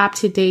of keep up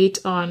to date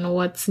on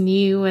what's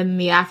new in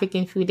the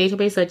African food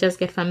database or just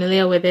get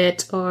familiar with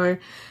it, or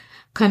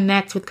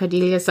connect with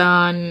Cordelia's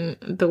on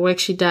the work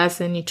she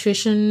does in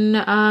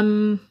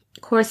nutrition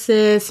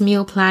courses,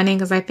 meal planning,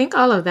 because I think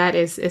all of that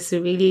is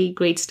really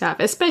great stuff,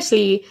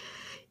 especially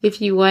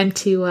if you want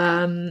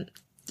to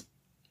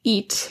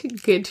eat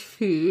good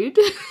food.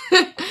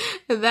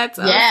 That's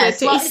also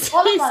tasty. Well, it's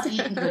all about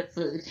eating good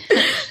food.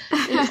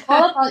 It's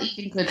all about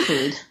eating good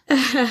food.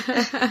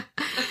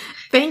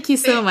 Thank you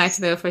so much,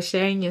 though, for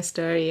sharing your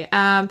story.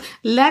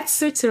 Let's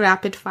switch to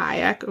rapid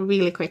fire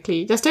really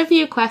quickly. Just a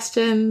few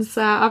questions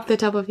off the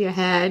top of your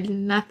head.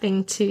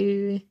 Nothing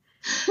too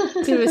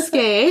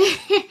risque.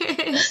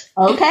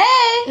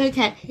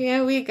 Okay,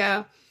 here we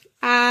go.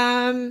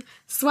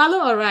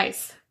 Swallow or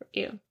rice for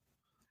you?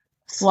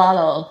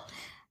 Swallow.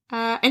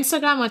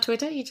 Instagram or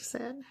Twitter, you just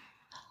said?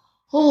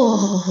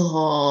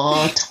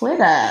 Oh,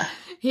 Twitter.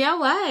 Yeah,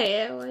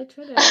 why? Why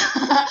Twitter?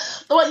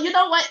 Well, you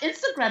know what?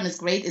 Instagram is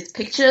great. It's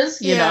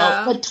pictures, you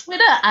know. But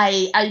Twitter,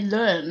 I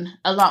learn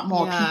a lot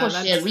more. People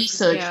share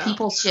research.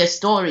 People share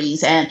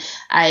stories. And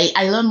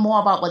I learn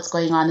more about what's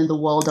going on in the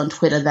world on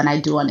Twitter than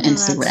I do on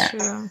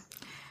Instagram.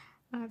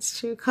 That's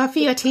true.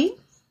 Coffee or tea?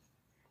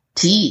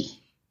 Tea.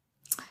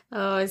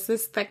 Oh, is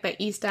this like the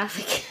East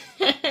African?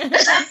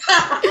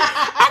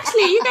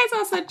 Actually, you guys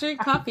also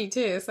drink coffee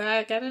too, so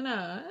I don't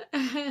know.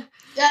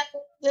 Yeah,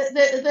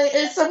 there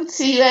is some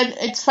tea, and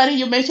it's funny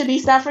you mentioned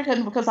East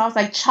African because I was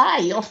like,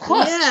 chai, of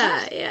course.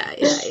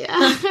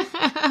 Yeah.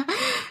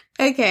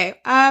 Okay,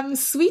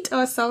 sweet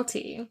or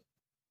salty?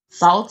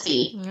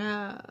 Salty.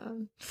 Yeah.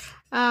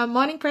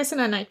 Morning person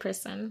or night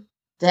person?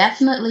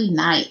 Definitely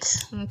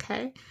night.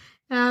 Okay.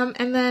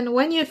 And then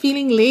when you're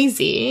feeling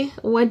lazy,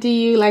 what do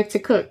you like to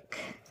cook?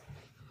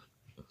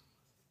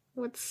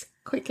 What's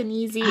quick and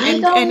easy?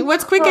 And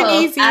what's quick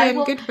and easy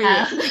and good for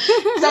you?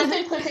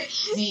 Something quick and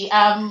easy.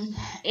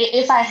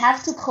 If I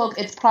have to cook,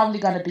 it's probably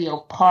going to be a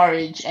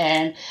porridge,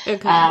 and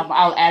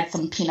I'll add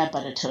some peanut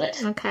butter to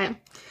it. Okay.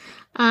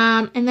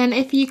 And then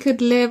if you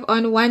could live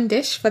on one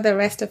dish for the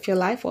rest of your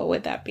life, what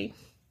would that be?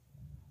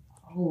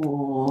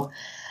 Oh,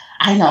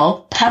 I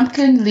know.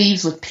 Pumpkin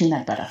leaves with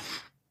peanut butter.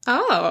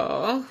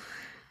 Oh.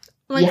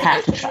 You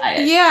have to try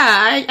it.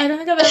 Yeah, I don't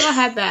think I've ever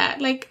had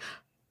that. Like,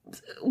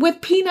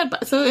 with peanut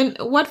butter, so in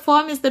what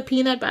form is the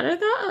peanut butter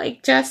though?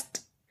 Like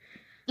just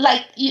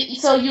like you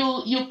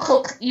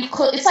cook.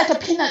 It's like a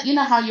peanut. You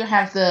know how you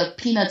have the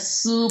peanut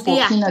soup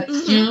or peanut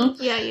stew,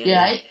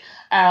 right?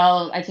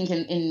 I think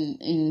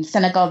in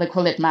Senegal they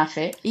call it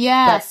mafe.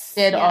 Yes.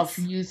 But instead of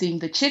using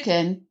the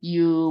chicken,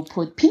 you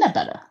put peanut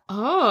butter.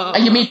 Oh.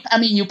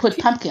 You put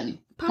pumpkin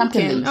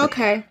leaves.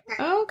 Okay.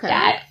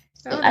 Yeah.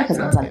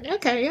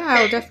 Okay, yeah,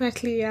 I'll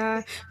definitely,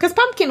 because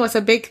pumpkin was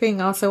a big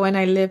thing also when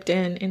I lived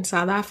in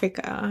South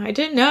Africa. I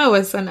didn't know it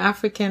was an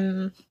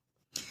African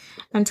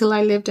until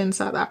I lived in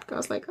South Africa. I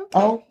was like, okay.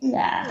 Oh,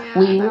 yeah.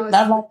 We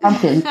love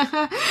pumpkin.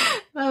 That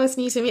was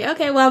new to me.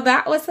 Okay, well,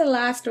 that was the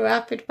last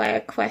rapid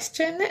fire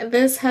question.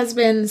 This has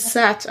been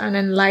such an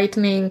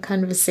enlightening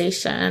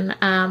conversation.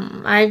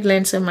 I've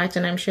learned so much,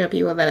 and I'm sure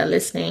people that are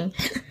listening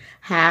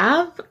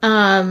have.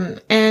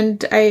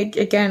 And I,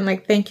 again,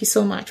 thank you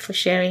so much for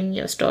sharing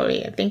your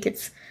story. I think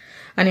it's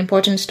an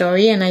important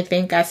story. And I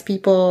think as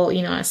people,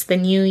 as the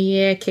new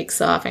year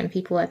kicks off and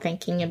people are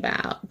thinking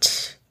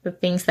about the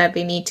things that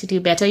they need to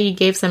do better, you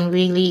gave some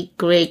really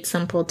great,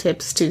 simple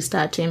tips to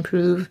start to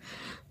improve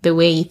the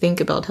way you think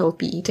about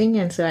healthy eating.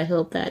 And so I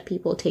hope that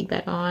people take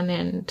that on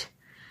and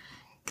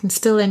can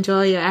still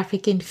enjoy your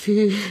African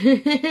food.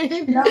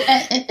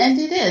 And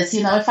it is,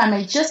 if I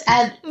may just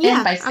add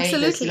in by saying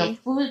absolutely.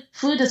 this,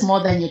 food is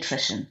more than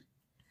nutrition.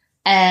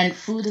 And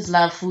food is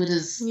love, food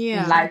is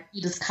life,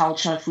 food is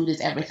culture, food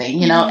is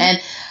everything, and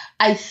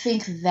I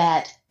think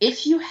that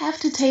if you have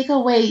to take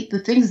away the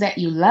things that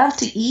you love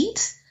to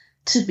eat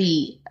to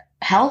be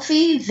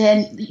healthy,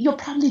 then you're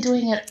probably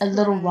doing it a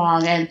little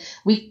wrong. And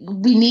we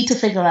need to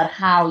figure out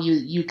how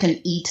you can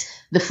eat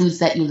the foods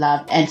that you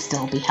love and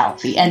still be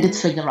healthy. And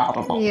it's figure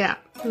outable. Yeah,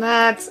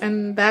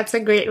 that's a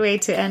great way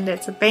to end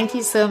it. So thank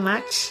you so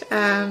much.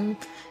 And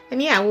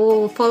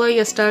we'll follow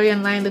your story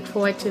online. Look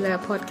forward to the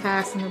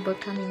podcast and the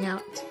book coming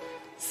out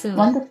soon.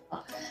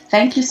 Wonderful.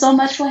 Thank you so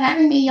much for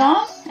having me,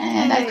 y'all.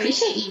 And I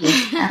appreciate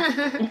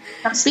you.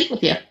 Come speak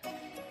with you.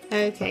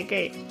 Okay,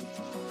 great.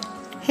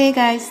 Hey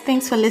guys,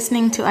 thanks for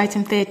listening to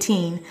Item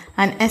 13,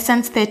 an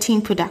Essence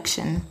 13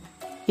 production.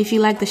 If you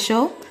like the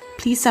show,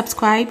 please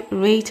subscribe,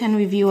 rate, and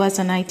review us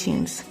on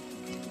iTunes.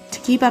 To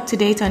keep up to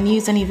date on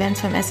news and events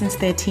from Essence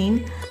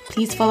 13,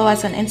 please follow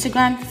us on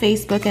Instagram,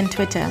 Facebook, and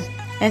Twitter.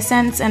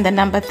 Essence and the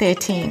number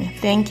 13.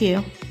 Thank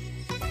you.